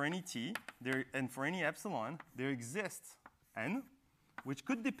 so for any t, and for any epsilon, there exists n, which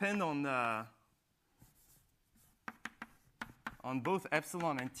could depend on both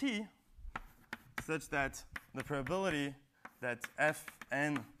epsilon and t, such that the probability that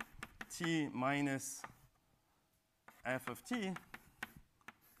fn t minus f of t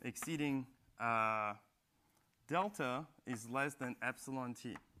exceeding delta is less than epsilon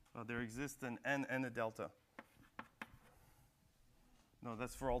t. Well, there exists an n and a delta. No,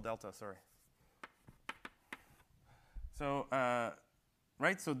 that's for all delta, sorry. So,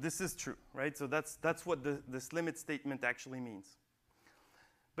 right, so this is true, right? So that's what this limit statement actually means.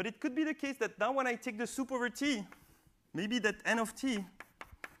 But it could be the case that now when I take the soup over t, maybe that n of t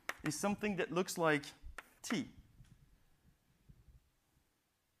is something that looks like t.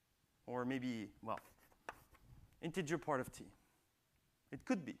 Or maybe, well, integer part of t. It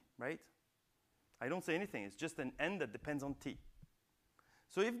could be, right? I don't say anything. It's just an n that depends on t.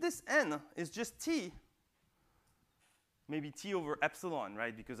 So if this n is just t, maybe t over epsilon,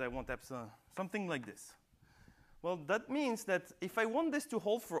 right? Because I want epsilon, something like this. Well, that means that if I want this to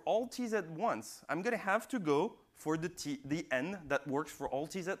hold for all t's at once, I'm going to have to go for the n that works for all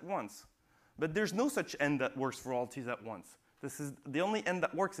t's at once. But there's no such n that works for all t's at once. This is the only n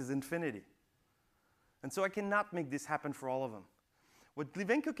that works is infinity. And so I cannot make this happen for all of them. What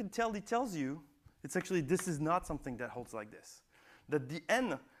Glivenko can tell, he tells you, it's actually this is not something that holds like this. That the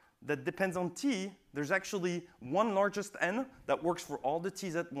n that depends on t, there's actually one largest n that works for all the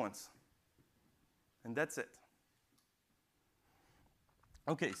t's at once. And that's it.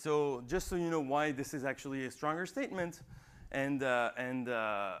 OK, so just so you know why this is actually a stronger statement, and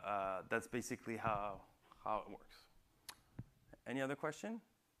that's basically how it works. Any other question?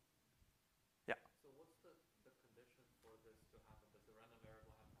 Yeah. So what's the condition for this to happen? Does the random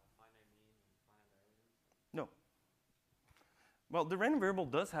variable have a finite mean and finite variance? No. Well, the random variable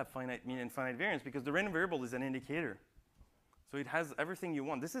does have finite mean and finite variance because the random variable is an indicator. So it has everything you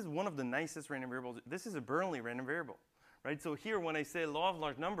want. This is one of the nicest random variables. This is a Bernoulli random variable. Right? So here, when I say law of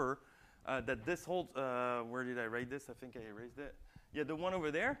large number, that this holds, where did I write this? I think I erased it. Yeah, the one over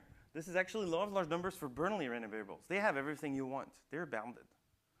there, this is actually law of large numbers for Bernoulli random variables. They have everything you want. They're bounded.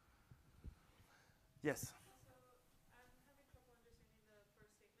 Yes? So I'm having trouble understanding the first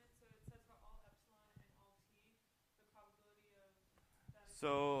statement. So it says for all epsilon and all t, the probability of that.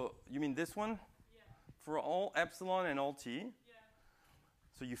 So you mean this one? Yeah. For all epsilon and all t. Yeah.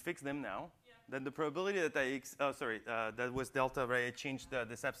 So you fix them now. Yeah. Then the probability that that was delta, right? I changed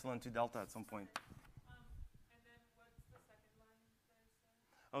this epsilon to delta at some point. And then what's the second line that it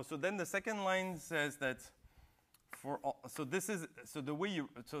says? Oh, so then the second line says that for all, so this is, so the way you,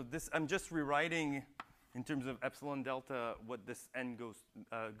 so this, I'm just rewriting in terms of epsilon delta what this n goes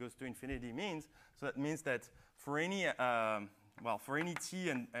to infinity means. So that means that for any, for any t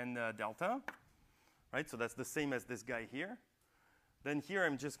and delta, right? So that's the same as this guy here. Then here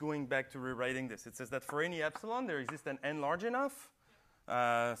I'm just going back to rewriting this. It says that for any epsilon, there exists an n large enough,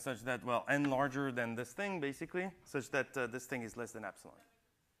 such that, well, n larger than this thing, basically, such that this thing is less than epsilon.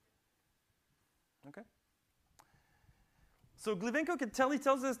 OK? So Glivenko he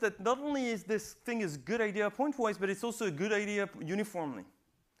tells us that not only is this thing a good idea pointwise, but it's also a good idea uniformly.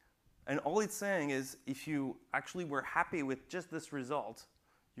 And all it's saying is if you actually were happy with just this result,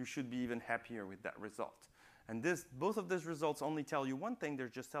 you should be even happier with that result. And both of these results only tell you one thing. They're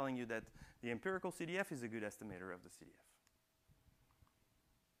just telling you that the empirical CDF is a good estimator of the CDF.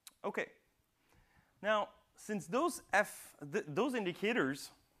 OK. Now, since those indicators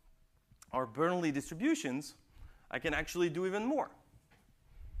are Bernoulli distributions, I can actually do even more.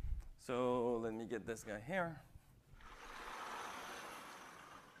 So let me get this guy here.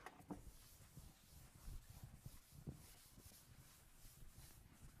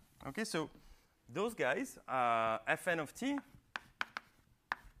 OK, so those guys, Fn of t,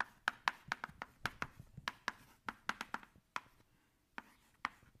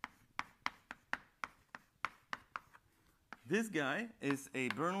 this guy is a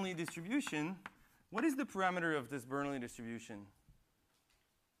Bernoulli distribution. What is the parameter of this Bernoulli distribution?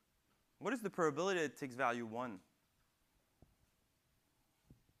 What is the probability that it takes value 1?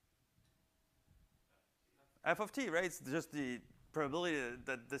 F of t, right? It's just the probability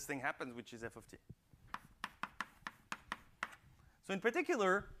that this thing happens, which is f of t. So in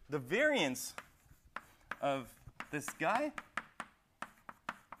particular, the variance of this guy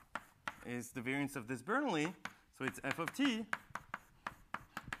is the variance of this Bernoulli. So it's f of t,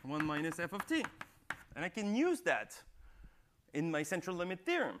 1 minus f of t. And I can use that in my central limit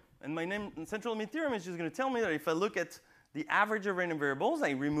theorem. And my central limit theorem is just going to tell me that if I look at the average of random variables,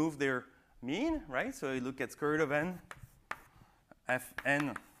 I remove their mean, right? So I look at square root of n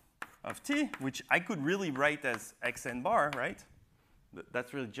Fn of t, which I could really write as xn bar, right?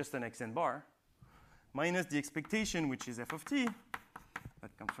 That's really just an xn bar, minus the expectation, which is f of t.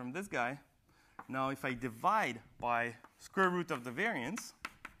 That comes from this guy. Now, if I divide by square root of the variance,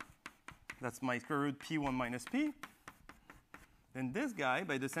 that's my square root p1 minus p. Then this guy,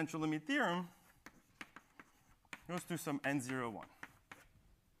 by the central limit theorem, goes to some n01.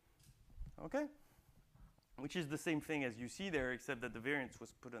 OK? Which is the same thing as you see there, except that the variance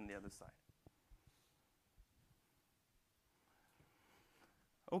was put on the other side.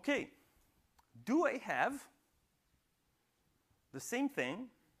 OK. Do I have the same thing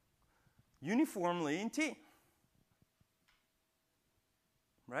uniformly in t?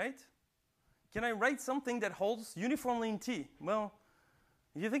 Right? Can I write something that holds uniformly in t? Well,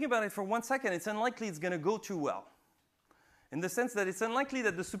 if you think about it for 1 second, it's unlikely it's going to go too well. in the sense that it's unlikely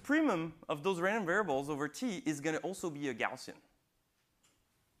that the supremum of those random variables over t is going to also be a Gaussian.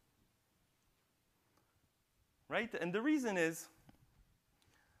 Right? And the reason is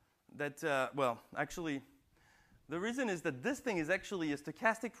that, the reason is that this thing is actually a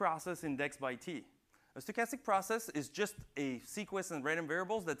stochastic process indexed by t. A stochastic process is just a sequence of random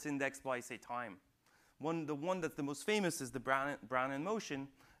variables that's indexed by, say, time. The one that's the most famous is the Brownian motion,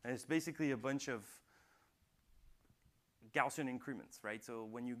 and it's basically a bunch of Gaussian increments, right? So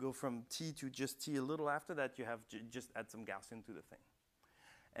when you go from t to just t a little after that, you have just add some Gaussian to the thing.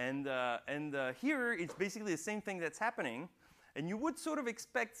 And here, it's basically the same thing that's happening. And you would sort of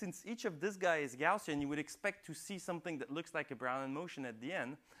expect, since each of this guy is Gaussian, you would expect to see something that looks like a Brownian motion at the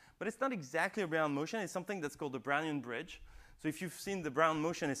end. But it's not exactly a Brownian motion. It's something that's called the Brownian bridge. So if you've seen the Brownian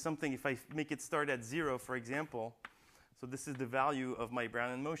motion is something, if I make it start at 0, for example, so this is the value of my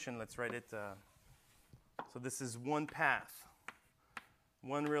Brownian motion. Let's write it. So this is one path,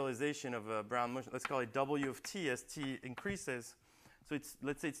 one realization of a Brownian motion. Let's call it W of t as t increases. So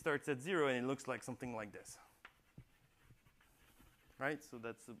let's say it starts at 0, and it looks like something like this. Right? So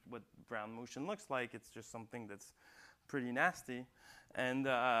that's what Brownian motion looks like. It's just something that's pretty nasty. And,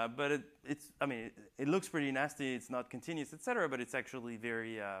 but it looks pretty nasty. It's not continuous, et cetera, but it's actually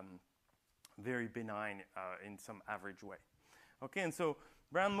very, very benign in some average way. Okay, and so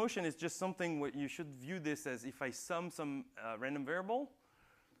Brownian motion is just something what you should view this as if I sum some random variable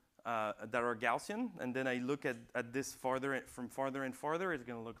that are Gaussian, and then I look at this from farther and farther, it's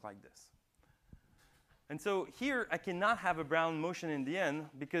going to look like this. And so here, I cannot have a Brownian motion in the end,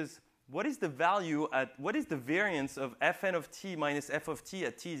 because what is the value what is the variance of fn of t minus f of t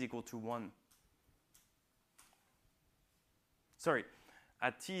at t is equal to 1? Sorry,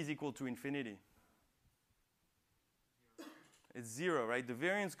 at t is equal to infinity. It's 0, right? The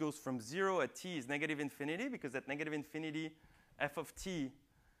variance goes from 0 at t is negative infinity, because at negative infinity, f of t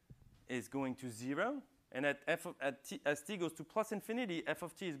is going to 0. And as t goes to plus infinity, f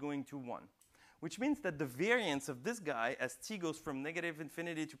of t is going to 1. Which means that the variance of this guy as t goes from negative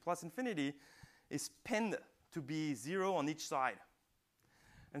infinity to plus infinity is penned to be 0 on each side.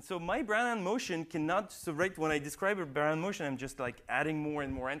 And so my Brownian motion cannot, so right when I describe a Brownian motion, I'm just like adding more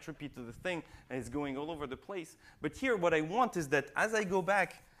and more entropy to the thing, and it's going all over the place. But here, what I want is that as I go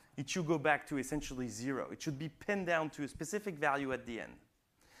back, it should go back to essentially 0. It should be pinned down to a specific value at the end.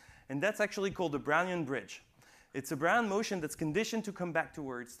 And that's actually called the Brownian bridge. It's a Brownian motion that's conditioned to come back to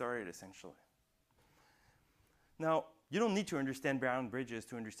where it started, essentially. Now, you don't need to understand Brownian bridges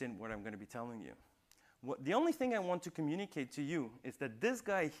to understand what I'm going to be telling you. The only thing I want to communicate to you is that this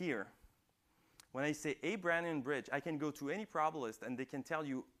guy here, when I say a Brownian bridge, I can go to any probabilist, and they can tell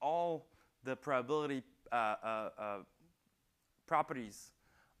you all the probability properties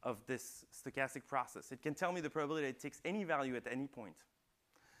of this stochastic process. It can tell me the probability that it takes any value at any point.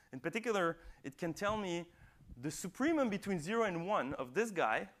 In particular, it can tell me the supremum between 0 and 1 of this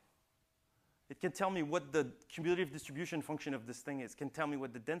guy. It can tell me what the cumulative distribution function of this thing is. It can tell me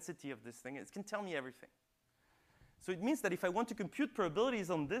what the density of this thing is. It can tell me everything. So it means that if I want to compute probabilities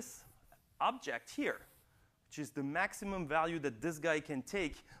on this object here, which is the maximum value that this guy can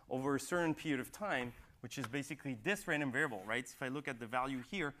take over a certain period of time, which is basically this random variable, right? So if I look at the value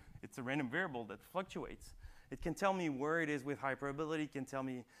here, it's a random variable that fluctuates. It can tell me where it is with high probability. It can tell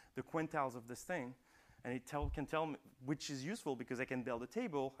me the quantiles of this thing. And it can tell me, which is useful because I can build a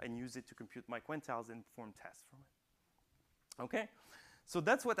table and use it to compute my quantiles and perform tests from it. OK? So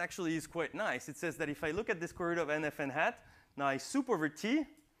that's what actually is quite nice. It says that if I look at the square root of n f n hat, now I soup over t,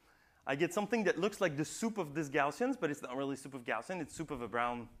 I get something that looks like the soup of this Gaussians, but it's not really soup of Gaussian. It's soup of a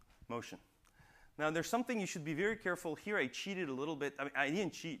Brown motion. Now, there's something you should be very careful here. I cheated a little bit. I mean, I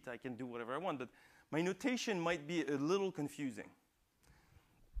didn't cheat. I can do whatever I want. But my notation might be a little confusing.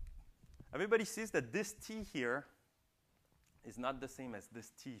 Everybody sees that this t here is not the same as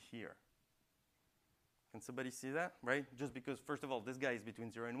this t here. Can somebody see that? Right? Just because, first of all, this guy is between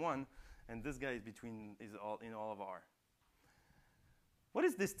 0 and 1, and this guy is in all of R. What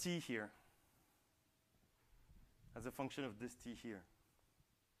is this t here as a function of this t here?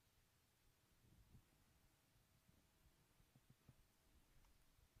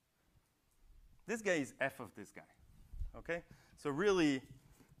 This guy is f of this guy. Okay? So really,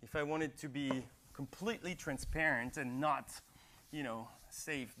 if I wanted to be completely transparent and not,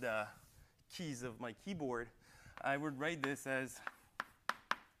 save the keys of my keyboard, I would write this as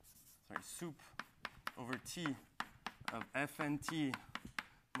soup over t of fnt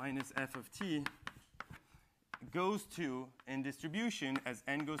minus f of t goes to, in distribution, as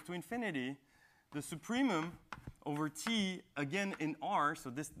n goes to infinity, the supremum over t, again in R. So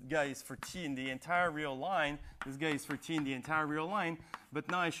this guy is for t in the entire real line. This guy is for t in the entire real line. But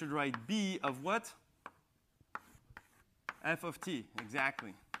now I should write b of what? F of t,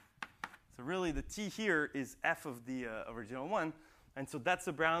 exactly. So really, the t here is f of the original one. And so that's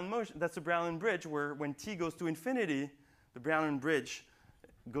a Brown motion. That's a Brown bridge where when t goes to infinity, the Brown bridge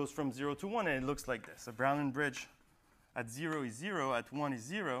goes from 0 to 1, and it looks like this. A Brown bridge at 0 is 0, at 1 is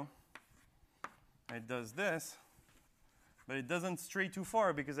 0. It does this, but it doesn't stray too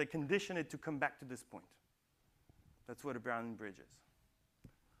far because I condition it to come back to this point. That's what a Brown bridge is.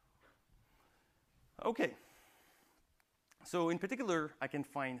 OK. So in particular, I can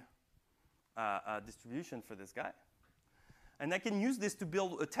find a distribution for this guy. And I can use this to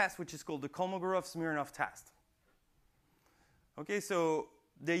build a test which is called the Kolmogorov-Smirnov test. OK, so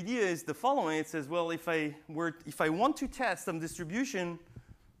the idea is the following. It says, well, if I want to test some distribution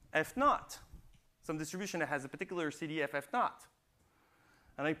f naught, some distribution that has a particular CDF f naught,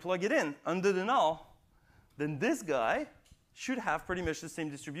 and I plug it in under the null, then this guy should have pretty much the same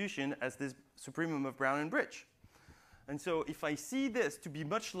distribution as this supremum of Brown and Bridge. And so if I see this to be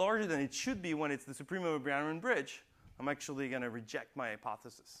much larger than it should be when it's the supremum of Brown and Bridge, I'm actually going to reject my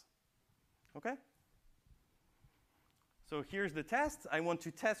hypothesis. OK? So here's the test. I want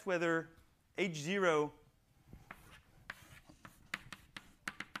to test whether H0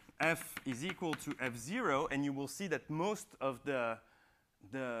 f is equal to f0. And you will see that most of the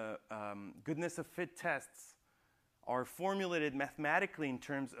goodness of fit tests are formulated mathematically in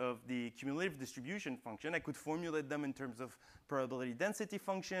terms of the cumulative distribution function. I could formulate them in terms of probability density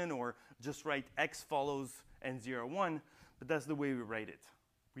function or just write x follows n0, 1. But that's the way we write it.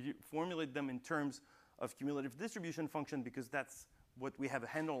 We formulate them in terms of cumulative distribution function because that's what we have a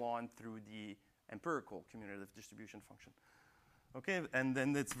handle on through the empirical cumulative distribution function. OK, and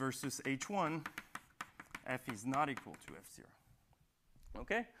then it's versus h1, f is not equal to f0.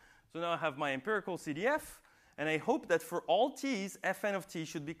 OK, so now I have my empirical CDF. And I hope that for all t's, fn of t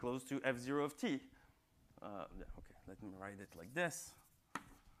should be close to f0 of t. OK, let me write it like this.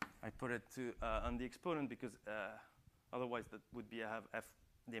 I put it on the exponent because otherwise that would be I have f,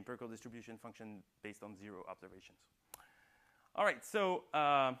 the empirical distribution function based on 0 observations. All right, so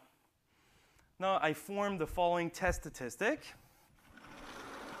now I form the following test statistic.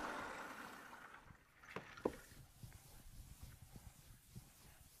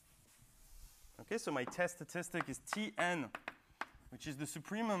 Okay, so my test statistic is Tn, which is the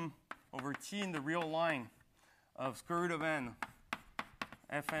supremum over t in the real line of square root of n,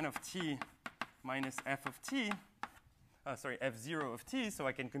 fn of t minus f of t, f0 of t. So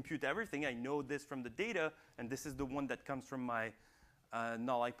I can compute everything. I know this from the data, and this is the one that comes from my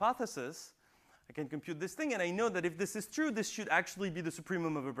null hypothesis. I can compute this thing, and I know that if this is true, this should actually be the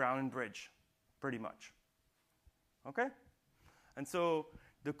supremum of a Brown bridge, pretty much. OK? And so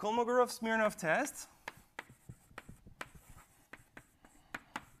the Kolmogorov-Smirnov test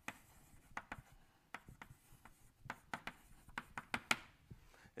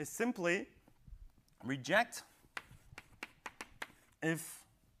is simply reject if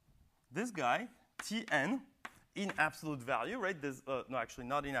this guy, Tn, in absolute value, right? This, no, actually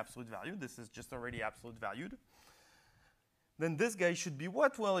not in absolute value. This is just already absolute valued. Then this guy should be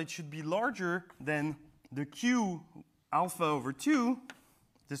what? Well, it should be larger than the Q alpha over 2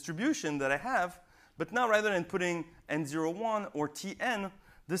 distribution that I have. But now rather than putting n01 or Tn,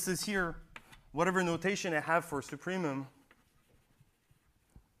 this is here whatever notation I have for supremum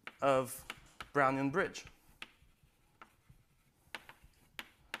of Brownian bridge.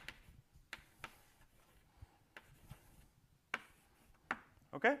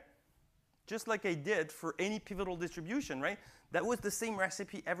 OK? Just like I did for any pivotal distribution, right? That was the same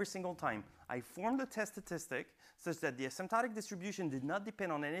recipe every single time. I formed a test statistic such that the asymptotic distribution did not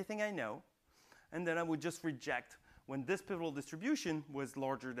depend on anything I know. And then I would just reject when this pivotal distribution was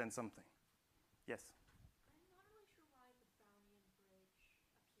larger than something. Yes? I'm not really sure why the Brownian bridge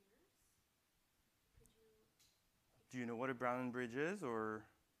appears. Could you Do you know what a Brownian bridge is, or?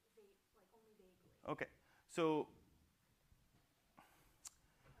 only vaguely? OK. So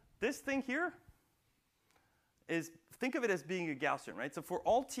this thing here is, think of it as being a Gaussian, right? So for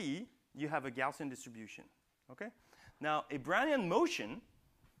all t, you have a Gaussian distribution. OK? Now, a Brownian motion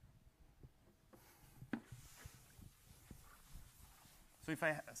if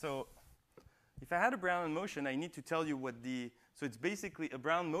I had a Brownian motion, I need to tell you what so it's basically a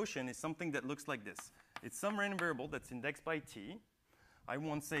Brown motion is something that looks like this. It's some random variable that's indexed by t. I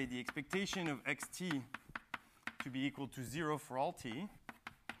want, say, the expectation of xt to be equal to 0 for all t.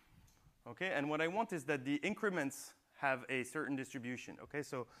 OK, and what I want is that the increments have a certain distribution. OK,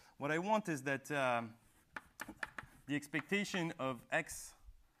 so what I want is that the expectation of xt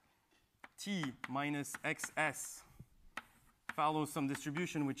minus xs follows some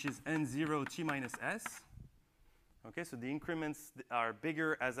distribution which is n0 t minus s. Okay, so the increments are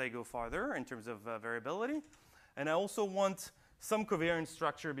bigger as I go farther in terms of variability. And I also want some covariance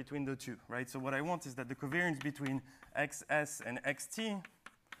structure between the two, right? So what I want is that the covariance between xs and xt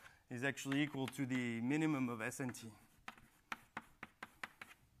is actually equal to the minimum of s and t.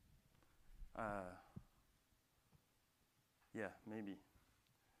 Yeah, maybe.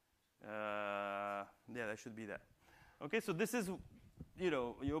 Yeah, that should be that. Okay, so this is,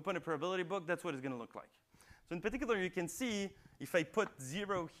 you open a probability book, that's what it's going to look like. So in particular, you can see if I put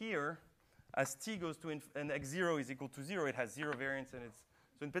 0 here, as t goes to and x0 is equal to 0, it has 0 variance.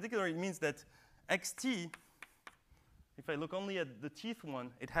 So in particular, it means that xt, if I look only at the tth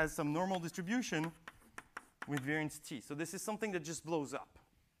one, it has some normal distribution with variance t. So this is something that just blows up.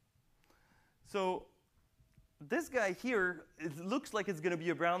 So this guy here, it looks like it's going to be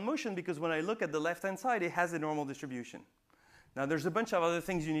a Brown motion because when I look at the left-hand side, it has a normal distribution. Now, there's a bunch of other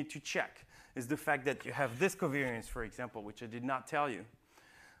things you need to check. Is the fact that you have this covariance, for example, which I did not tell you.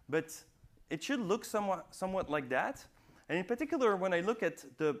 But it should look somewhat like that. And in particular, when I look at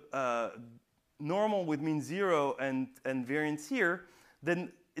the normal with mean 0 and variance here,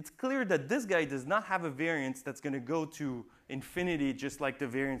 then it's clear that this guy does not have a variance that's going to go to infinity just like the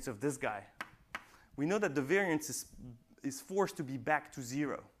variance of this guy. We know that the variance is forced to be back to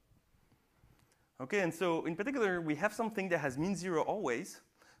 0. Okay, and so in particular, we have something that has mean 0 always,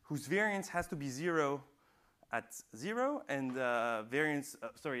 whose variance has to be 0 at 0, and variance,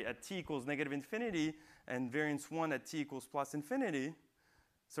 at t equals negative infinity, and variance 1 at t equals plus infinity.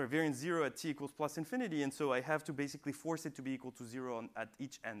 Sorry, variance 0 at t equals plus infinity, and so I have to basically force it to be equal to 0 at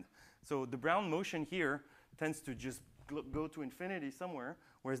each end. So the Brown motion here tends to just go to infinity somewhere,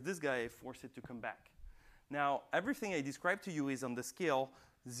 whereas this guy, I force it to come back. Now, everything I described to you is on the scale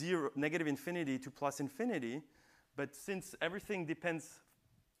negative infinity to plus infinity, but since everything depends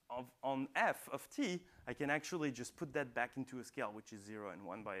on f of t, I can actually just put that back into a scale, which is 0 and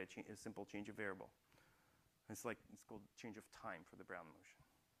 1 by a simple change of variable. It's called change of time for the Brown motion.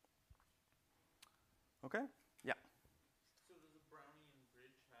 Okay? Yeah. So does a Brownian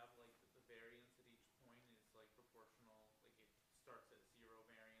bridge have like the variance at each point is like proportional, like it starts at 0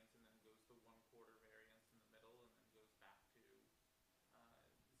 variance and then goes to 1/4 variance in the middle and then goes back to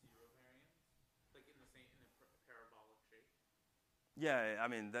 0 variance, like in a parabolic shape? Yeah, I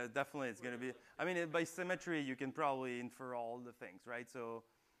mean, definitely it's going to be. I mean, by symmetry, you can probably infer all the things, right? So.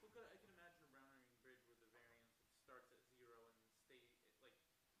 I can imagine a Brownian bridge where the variance starts at 0 and like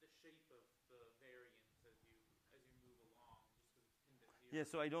the shape of the variance as you move along, just because it's pinned at 0. Yeah,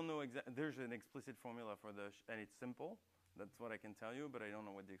 so I don't know exactly. There's an explicit formula for and it's simple. That's what I can tell you, but I don't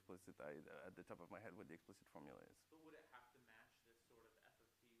know what the explicit. At the top of my head, what the explicit formula is. But would it have to match this sort of f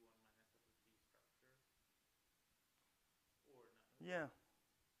of t 1 minus f of t structure, or not? Yeah.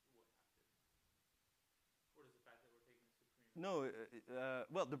 Would have to. Or does the fact that we're taking the supreme? No.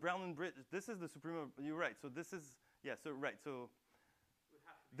 Well, the Brown bridge. This is the supreme. You're right. So this is So right. So.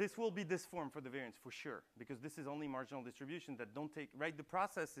 This will be this form for the variance for sure, because this is only marginal distribution that don't take, right? The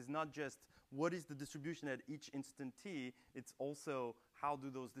process is not just what is the distribution at each instant t, it's also how do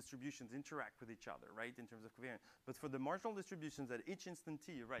those distributions interact with each other, right, in terms of covariance. But for the marginal distributions at each instant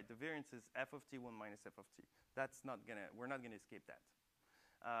t, you're right, the variance is f of t1 minus f of t. We're not gonna escape that.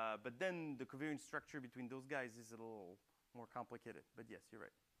 But then the covariance structure between those guys is a little more complicated. But yes, you're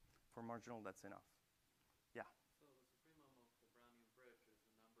right. For marginal, that's enough. Yeah. So the supremum of the Brownian bridge is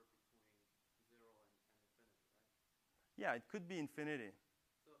the number between 0 and infinity, right? Yeah, it could be infinity.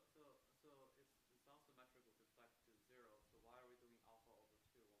 So it's non-symmetric with respect to 0. So why are we doing alpha over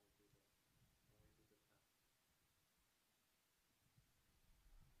 2 when we do this test?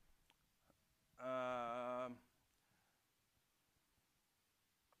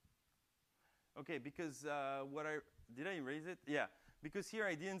 Okay, because did I erase it? Yeah, because here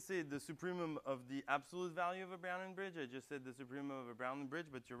I didn't say the supremum of the absolute value of a Brownian bridge. I just said the supremum of a Brownian bridge.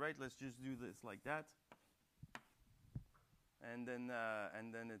 But you're right. Let's just do this like that, and then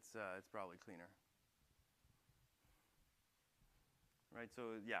it's probably cleaner. Right.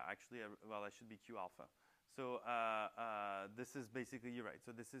 So yeah, actually, that should be Q alpha. So this is basically, you're right.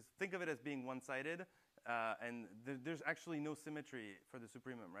 So think of it as being one-sided, and there's actually no symmetry for the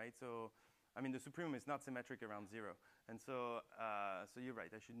supremum, right? So I mean, the supremum is not symmetric around 0. And so you're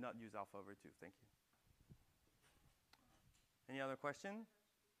right. I should not use alpha over 2. Thank you. Any other question?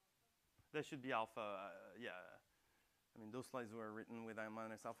 That should be alpha. Yeah. I mean, those slides were written with I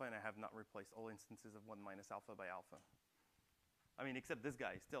minus alpha, and I have not replaced all instances of 1 minus alpha by alpha. I mean, except this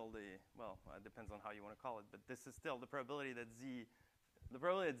guy, still well, it depends on how you want to call it, but this is still the probability that z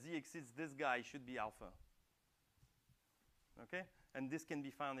exceeds this guy should be alpha. Okay? And this can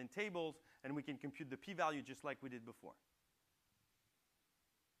be found in tables, and we can compute the p-value just like we did before.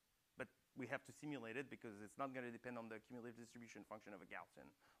 But we have to simulate it because it's not going to depend on the cumulative distribution function of a Gaussian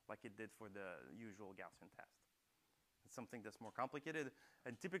like it did for the usual Gaussian test. It's something that's more complicated,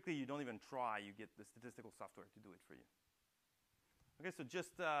 and typically you don't even try. You get the statistical software to do it for you. Okay, so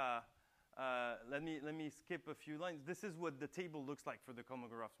just let me skip a few lines. This is what the table looks like for the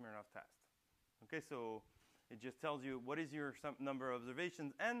Kolmogorov-Smirnov test. Okay, so it just tells you what is your number of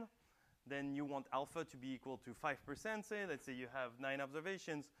observations, n. Then you want alpha to be equal to 5%, say. Let's say you have 9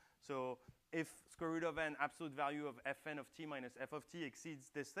 observations. So if square root of n, absolute value of fn of t minus f of t exceeds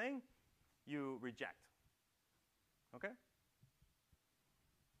this thing, you reject. Okay?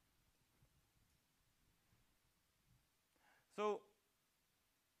 So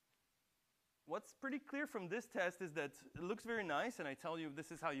what's pretty clear from this test is that it looks very nice, and I tell you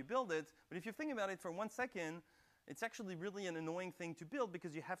this is how you build it. But if you think about it for 1 second, it's actually really an annoying thing to build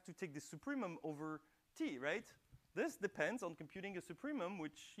because you have to take the supremum over t, right? This depends on computing a supremum,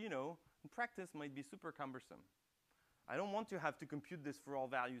 which, in practice might be super cumbersome. I don't want to have to compute this for all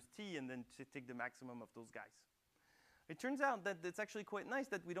values t and then to take the maximum of those guys. It turns out that it's actually quite nice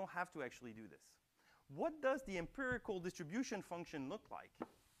that we don't have to actually do this. What does the empirical distribution function look like?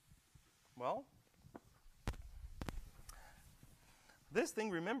 Well, this thing,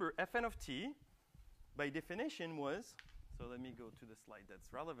 remember, fn of t, by definition was, so let me go to the slide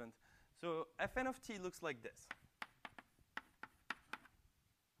that's relevant. So fn of t looks like this.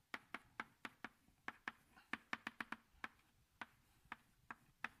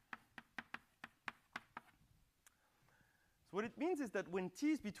 So what it means is that when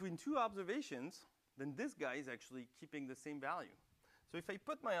t is between 2 observations, then this guy is actually keeping the same value. So if I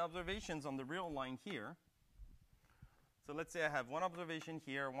put my observations on the real line here, so let's say I have 1 observation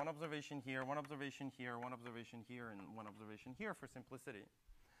here, 1 observation here, 1 observation here, 1 observation here, and 1 observation here for simplicity,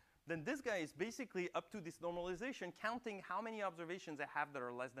 then this guy is basically up to this normalization, counting how many observations I have that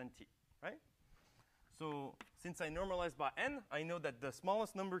are less than t, right? So since I normalize by n, I know that the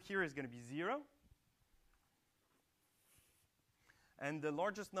smallest number here is going to be 0. And the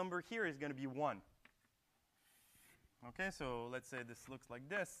largest number here is going to be 1. Okay, so let's say this looks like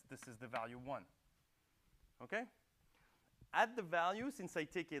this. This is the value 1. Okay? At the value, since I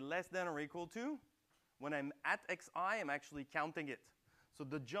take a less than or equal to, when I'm at xi, I'm actually counting it. So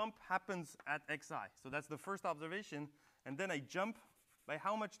the jump happens at xi. So that's the first observation. And then I jump. By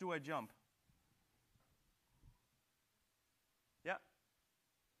how much do I jump? Yeah?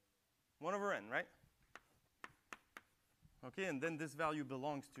 1 over n, right? Okay, and then this value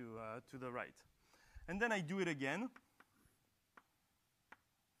belongs to the right. And then I do it again.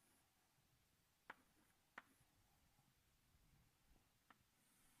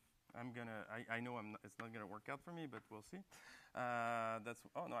 I know it's not gonna work out for me, but we'll see.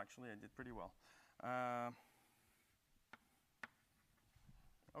 Oh no, actually I did pretty well.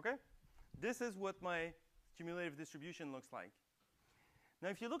 Okay, this is what my cumulative distribution looks like. Now,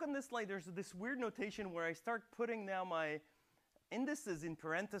 if you look on this slide, there's this weird notation where I start putting now my indices in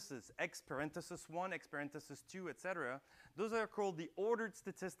parentheses, x parenthesis 1, x parenthesis 2, et cetera. Those are called the ordered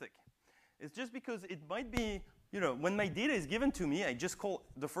statistic. It's just because it might be, when my data is given to me, I just call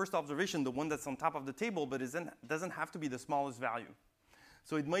the first observation the one that's on top of the table, but it doesn't have to be the smallest value.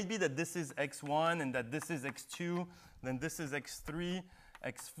 So it might be that this is x1 and that this is x2, then this is x3,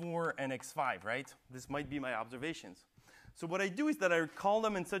 x4, and x5, right? This might be my observations. So what I do is that I call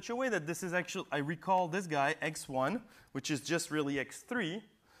them in such a way that this is actually, I recall this guy, x1, which is just really x3.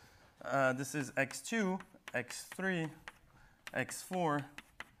 This is x2, x3, x4,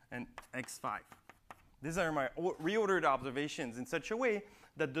 and x5. These are my reordered observations in such a way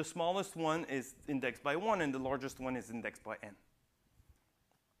that the smallest one is indexed by 1 and the largest one is indexed by n.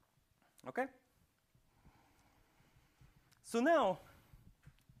 Okay? So now,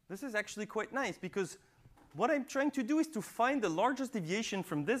 this is actually quite nice because what I'm trying to do is to find the largest deviation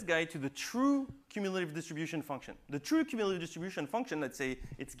from this guy to the true cumulative distribution function. The true cumulative distribution function, let's say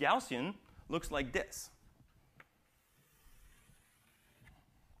it's Gaussian, looks like this.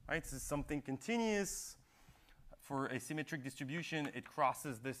 Right, this is something continuous. For a symmetric distribution, it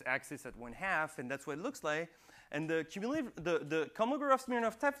crosses this axis at 1/2, and that's what it looks like. And the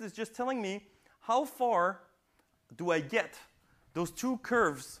Kolmogorov-Smirnov test is just telling me how far do I get those two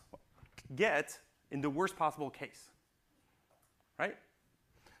curves get in the worst possible case, right?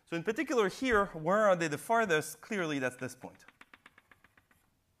 So in particular here, where are they the farthest? Clearly, that's this point.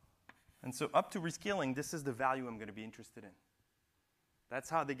 And so up to rescaling, this is the value I'm going to be interested in. That's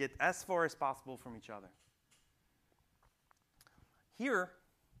how they get as far as possible from each other. Here,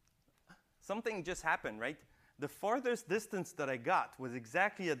 something just happened, right? The farthest distance that I got was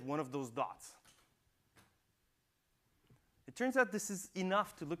exactly at one of those dots. It turns out this is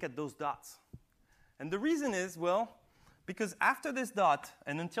enough to look at those dots. And the reason is, well, because after this dot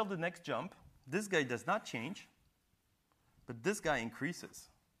and until the next jump, this guy does not change, but this guy increases.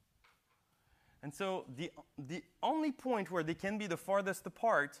 And so the only point where they can be the farthest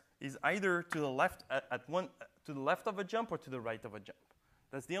apart is either to the left to the left of a jump or to the right of a jump.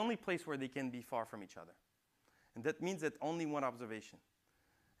 That's the only place where they can be far from each other. And that means that only one observation.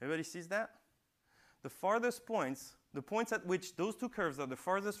 Everybody sees that? The farthest points, the points at which those two curves are the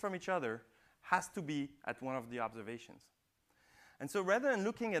farthest from each other, has to be at one of the observations. And so rather than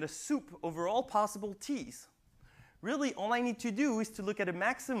looking at a soup over all possible t's, really all I need to do is to look at a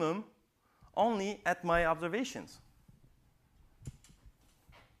maximum only at my observations.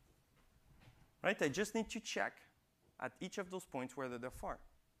 Right? I just need to check at each of those points whether they're far.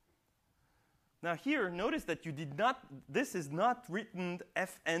 Now here, notice that you did not, this is not written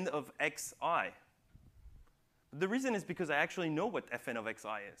fn of xi. The reason is because I actually know what fn of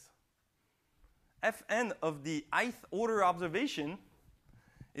xi is. Fn of the ith order observation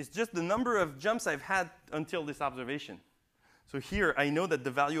is just the number of jumps I've had until this observation. So here I know that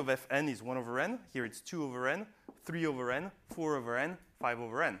the value of fn is 1 over n. Here it's 2 over n, 3 over n, 4 over n, 5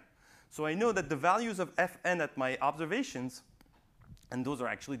 over n. So I know that the values of fn at my observations, and those are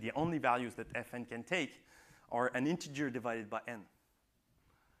actually the only values that fn can take, are an integer divided by n.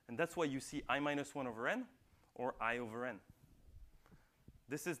 And that's why you see I minus 1 over n or I over n.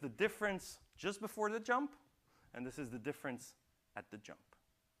 This is the difference just before the jump, and this is the difference at the jump.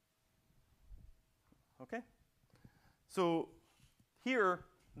 OK? So here,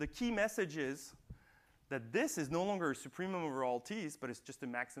 the key message is that this is no longer a supremum over all t's, but it's just a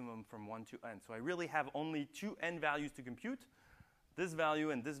maximum from 1 to n. So I really have only 2 n values to compute, this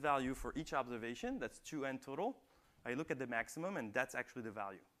value and this value for each observation. That's 2n total. I look at the maximum, and that's actually the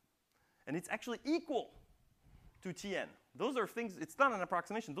value. And it's actually equal to tn. Those are things, it's not an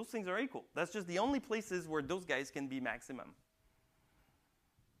approximation. Those things are equal. That's just the only places where those guys can be maximum.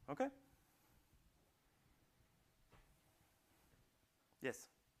 OK? Yes?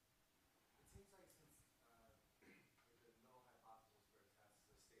 It seems like since with the null hypothesis for a test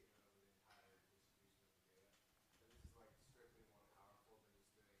is a statement of the entire distribution of the data, that this is like strictly more powerful than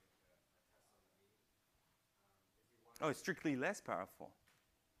just doing a test on the mean. If you want Oh, it's strictly less powerful.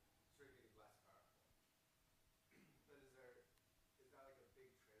 strictly less powerful. But is that like a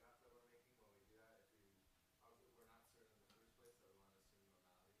big trade-off that we're making when we do that? If we're not certain in the first place that we want to assume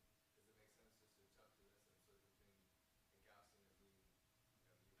normality, does it make sense just to jump to this and switch between a Gaussian and mean? Mu naught and mu,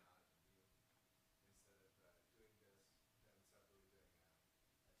 instead of doing this, then separately doing a t-test on the mean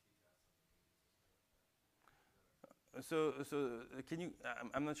or something like that. So can you,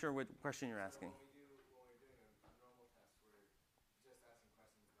 I'm not sure what question you're asking. So when we're doing a normal test, we're just asking questions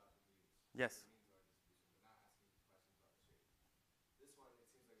about the means. Yes. The means of our distribution, but not asking questions about the shape. This one, it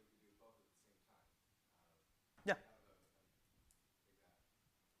seems like we could do both at the same time. Yeah. Kind of like that.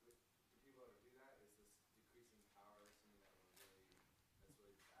 Do people ever do that? Is this decreasing power something that's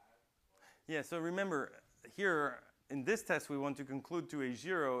really bad? Yeah, so remember, here in this test, we want to conclude to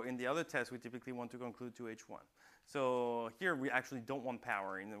H0. In the other test, we typically want to conclude to H1. So here, we actually don't want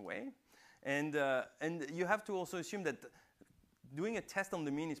power in a way. And you have to also assume that doing a test on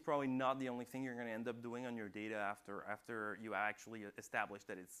the mean is probably not the only thing you're going to end up doing on your data after you actually establish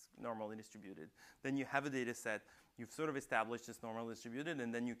that it's normally distributed. Then you have a data set. You've sort of established it's normally distributed,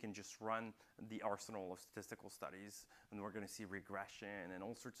 and then you can just run the arsenal of statistical studies. And we're going to see regression and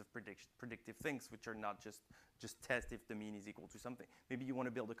all sorts of predictive things, which are not just test if the mean is equal to something. Maybe you want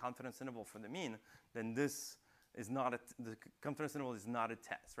to build a confidence interval for the mean. Then this is not the confidence interval is not a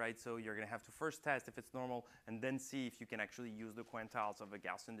test, right? So you're going to have to first test if it's normal, and then see if you can actually use the quantiles of a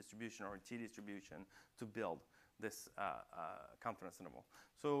Gaussian distribution or a t distribution to build this confidence interval.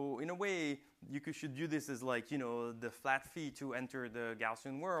 So in a way, you should do this as like, the flat fee to enter the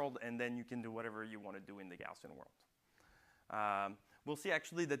Gaussian world, and then you can do whatever you want to do in the Gaussian world. We'll see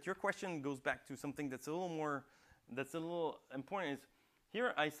actually that your question goes back to something that's a little important. Is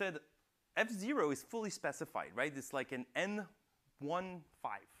here I said F0 is fully specified, right? It's like an N1,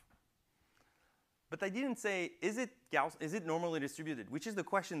 5. But I didn't say, is it normally distributed? Which is the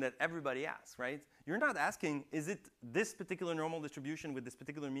question that everybody asks, right? You're not asking, is it this particular normal distribution with this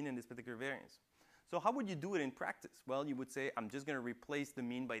particular mean and this particular variance? So how would you do it in practice? Well, you would say, I'm just going to replace the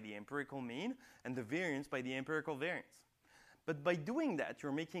mean by the empirical mean and the variance by the empirical variance. But by doing that,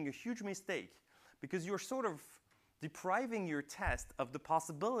 you're making a huge mistake, because you're sort of depriving your test of the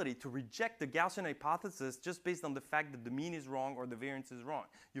possibility to reject the Gaussian hypothesis just based on the fact that the mean is wrong or the variance is wrong.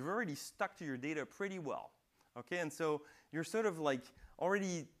 You've already stuck to your data pretty well. Okay, and so you're sort of like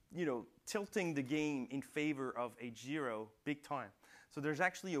already, tilting the game in favor of H0 big time. So there's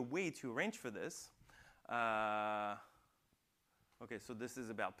actually a way to arrange for this. Okay, so this is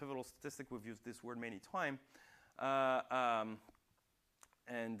about pivotal statistic. We've used this word many times.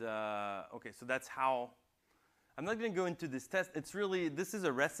 Okay, so that's how. I'm not going to go into this test. It's really, this is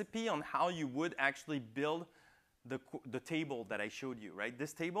a recipe on how you would actually build the table that I showed you, right?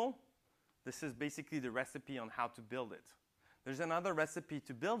 This table, this is basically the recipe on how to build it. There's another recipe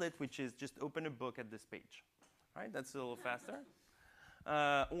to build it, which is just open a book at this page. Right? That's a little faster.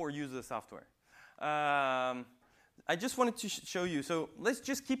 Or use the software. I just wanted to show you. So let's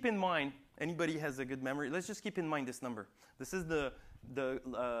just keep in mind, anybody has a good memory, let's just keep in mind this number. This is the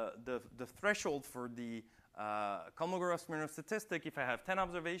threshold for the Kolmogorov-Smirnov statistic if I have 10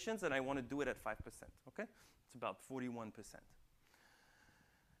 observations and I want to do it at 5%. Okay? It's about 41%.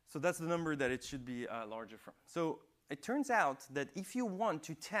 So that's the number that it should be larger from. So it turns out that if you want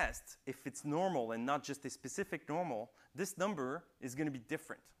to test if it's normal and not just a specific normal, this number is going to be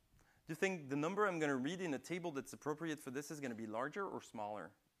different. Do you think the number I'm going to read in a table that's appropriate for this is going to be larger or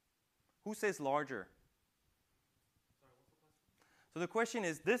smaller? Who says larger? Sorry, what's the question? So the question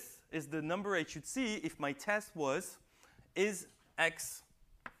is, this is the number I should see if my test was, is x,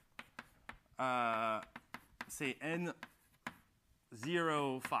 say, n0,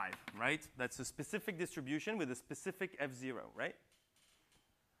 5, right? That's a specific distribution with a specific f0, right?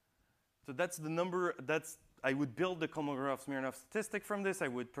 So that's the number, I would build the Kolmogorov-Smirnov statistic from this. I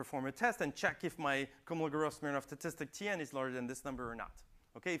would perform a test and check if my Kolmogorov-Smirnov statistic Tn is larger than this number or not.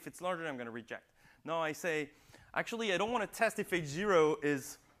 Okay, if it's larger, I'm going to reject. Now I say, actually, I don't want to test if H0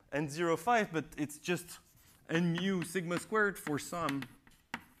 is n05, but it's just n mu sigma squared for some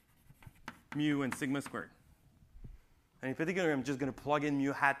mu and sigma squared. And in particular, I'm just going to plug in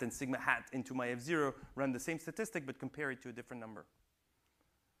mu hat and sigma hat into my F0, run the same statistic, but compare it to a different number.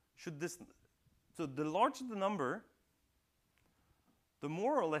 So the larger the number, the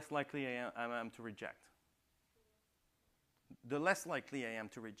more or less likely I am to reject. The less likely I am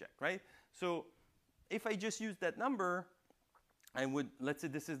to reject, right? So if I just use that number, I would, let's say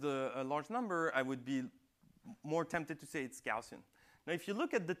this is a large number, I would be more tempted to say it's Gaussian. Now, if you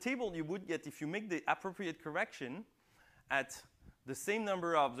look at the table you would get if you make the appropriate correction at the same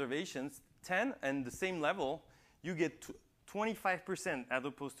number of observations, 10, and the same level, you get 25% as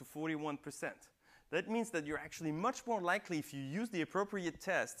opposed to 41%. That means that you're actually much more likely, if you use the appropriate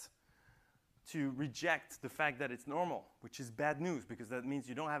test, to reject the fact that it's normal, which is bad news, because that means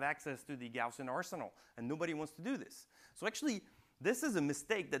you don't have access to the Gaussian arsenal, and nobody wants to do this. So actually, this is a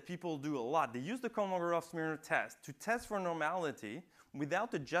mistake that people do a lot. They use the Kolmogorov-Smirnov test to test for normality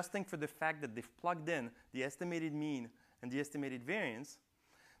without adjusting for the fact that they've plugged in the estimated mean and the estimated variance.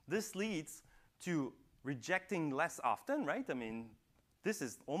 This leads to rejecting less often, right? I mean, this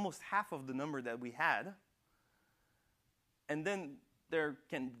is almost half of the number that we had. And then they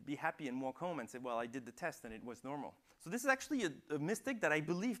can be happy and walk home and say, well, I did the test and it was normal. So this is actually a mistake that I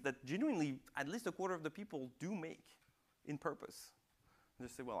believe that genuinely at least a quarter of the people do make in purpose. They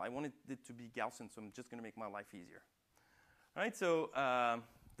say, well, I wanted it to be Gaussian, so I'm just going to make my life easier. All right, so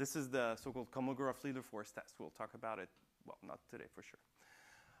this is the so-called Kolmogorov-Leader force test. We'll talk about it, well, not today for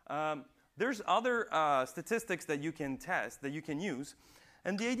sure. There's other statistics that you can test, that you can use.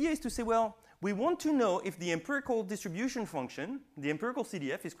 And the idea is to say, well, we want to know if the empirical distribution function, the empirical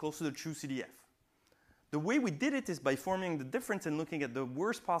CDF, is close to the true CDF. The way we did it is by forming the difference and looking at the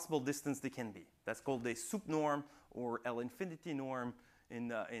worst possible distance they can be. That's called a sup norm or L infinity norm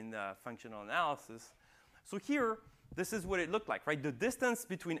in functional analysis. So here, this is what it looked like, right? The distance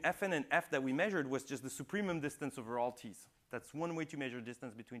between Fn and F that we measured was just the supremum distance over all t's. That's one way to measure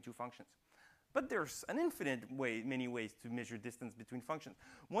distance between two functions. But there's an infinite way, many ways to measure distance between functions.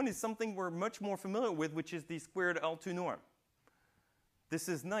 One is something we're much more familiar with, which is the squared L2 norm. This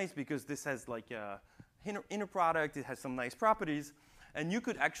is nice because this has like a inner product. It has some nice properties. And you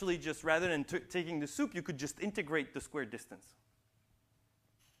could actually just, rather than taking the sup, you could just integrate the square distance.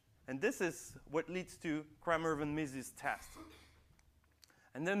 And this is what leads to Cramer-Van-Miz's test.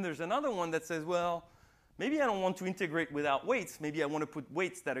 And then there's another one that says, well, maybe I don't want to integrate without weights. Maybe I want to put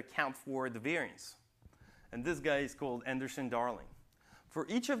weights that account for the variance. And this guy is called Anderson-Darling. For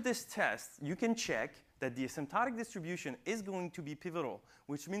each of these tests, you can check that the asymptotic distribution is going to be pivotal,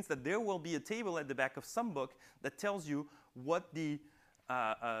 which means that there will be a table at the back of some book that tells you what the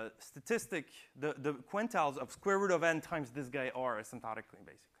statistic, the quantiles of square root of n times this guy are asymptotically,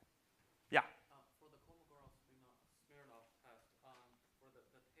 basically. Yeah? For the Kolmogorov-Smirnov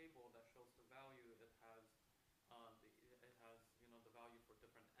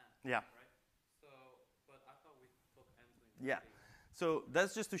Yeah. right? So, but I thought we took n to Yeah. infinity. So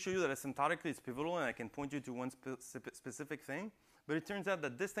that's just to show you that asymptotically it's pivotal, and I can point you to one specific thing. But it turns out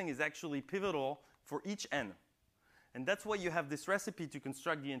that this thing is actually pivotal for each n. And that's why you have this recipe to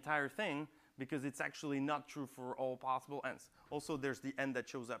construct the entire thing, because it's actually not true for all possible n's. Also, there's the n that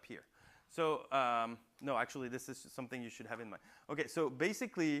shows up here. So no, actually, this is something you should have in mind. OK, so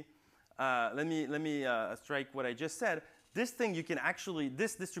basically, let me strike what I just said. This thing, you can actually,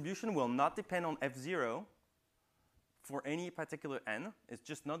 this distribution will not depend on f0 for any particular n. It's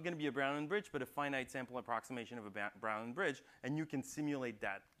just not going to be a Brown bridge, but a finite sample approximation of a Brown bridge. And you can simulate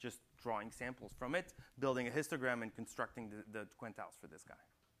that just drawing samples from it, building a histogram, and constructing the quantiles for this guy.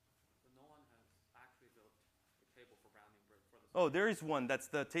 But no one has actually built a table for Brownian bridge for this. Oh, there is one. That's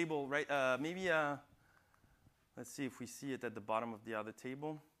the table, right? Maybe let's see if we see it at the bottom of the other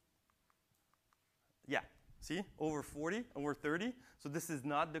table. Yeah, see? Over 40, over 30. So this is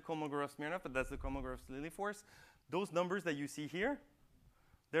not the Kolmogorov-Smirnov, but that's the Kolmogorov-Lilly force. Those numbers that you see here,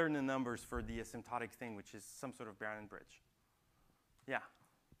 they're the numbers for the asymptotic thing, which is some sort of Brownian bridge. Yeah?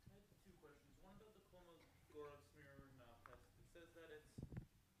 I have two questions. One about the Kolmogorov-Smirnov test. It says that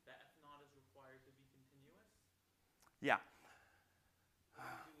that F naught is required to be continuous. Yeah.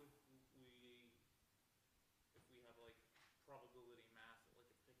 What do we do if we have like probability mass at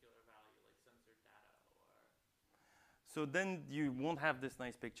like a particular value, like sensor data or? So then you won't have this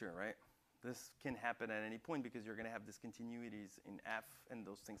nice picture, right? This can happen at any point because you're going to have discontinuities in F, and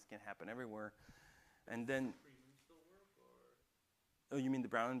those things can happen everywhere. And then, Freeman still work or? oh, you mean the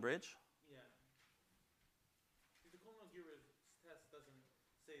Brown bridge? Yeah. The Kolmogorov test doesn't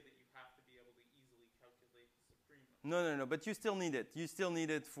say that you have to be able to easily calculate the supreme. No, but you still need it. You still need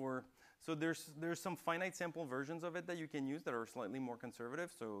it for, so there's some finite sample versions of it that you can use that are slightly more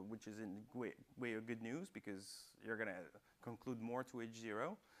conservative, so which is in way of good news because you're going to conclude more to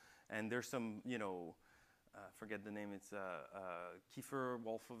H0. And there's some, forget the name. It's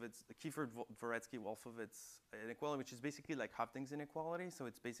Kiefer-Dvoretsky-Wolfowitz inequality, which is basically like Hopting's inequality. So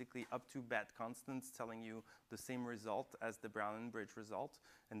it's basically up to bat constants telling you the same result as the Brown bridge result.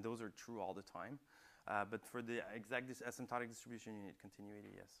 And those are true all the time. But for the exact asymptotic distribution, you need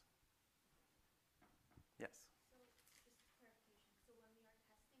continuity, yes. Yes? So just clarification. So when we are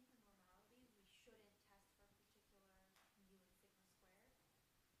testing for normality, we shouldn't test for particular mu and sigma squared?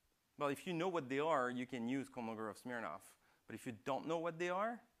 Well, if you know what they are, you can use Kolmogorov-Smirnov. But if you don't know what they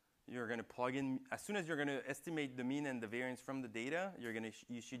are, you're going to plug in. As soon as you're going to estimate the mean and the variance from the data, you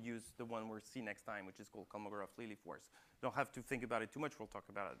should use the one we'll see next time, which is called Kolmogorov-Lilly force. You don't have to think about it too much. We'll talk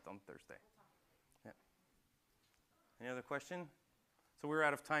about it on Thursday. Yeah. Any other question? So we're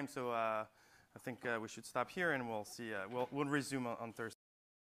out of time, so I think we should stop here, and we'll see. We'll resume on Thursday.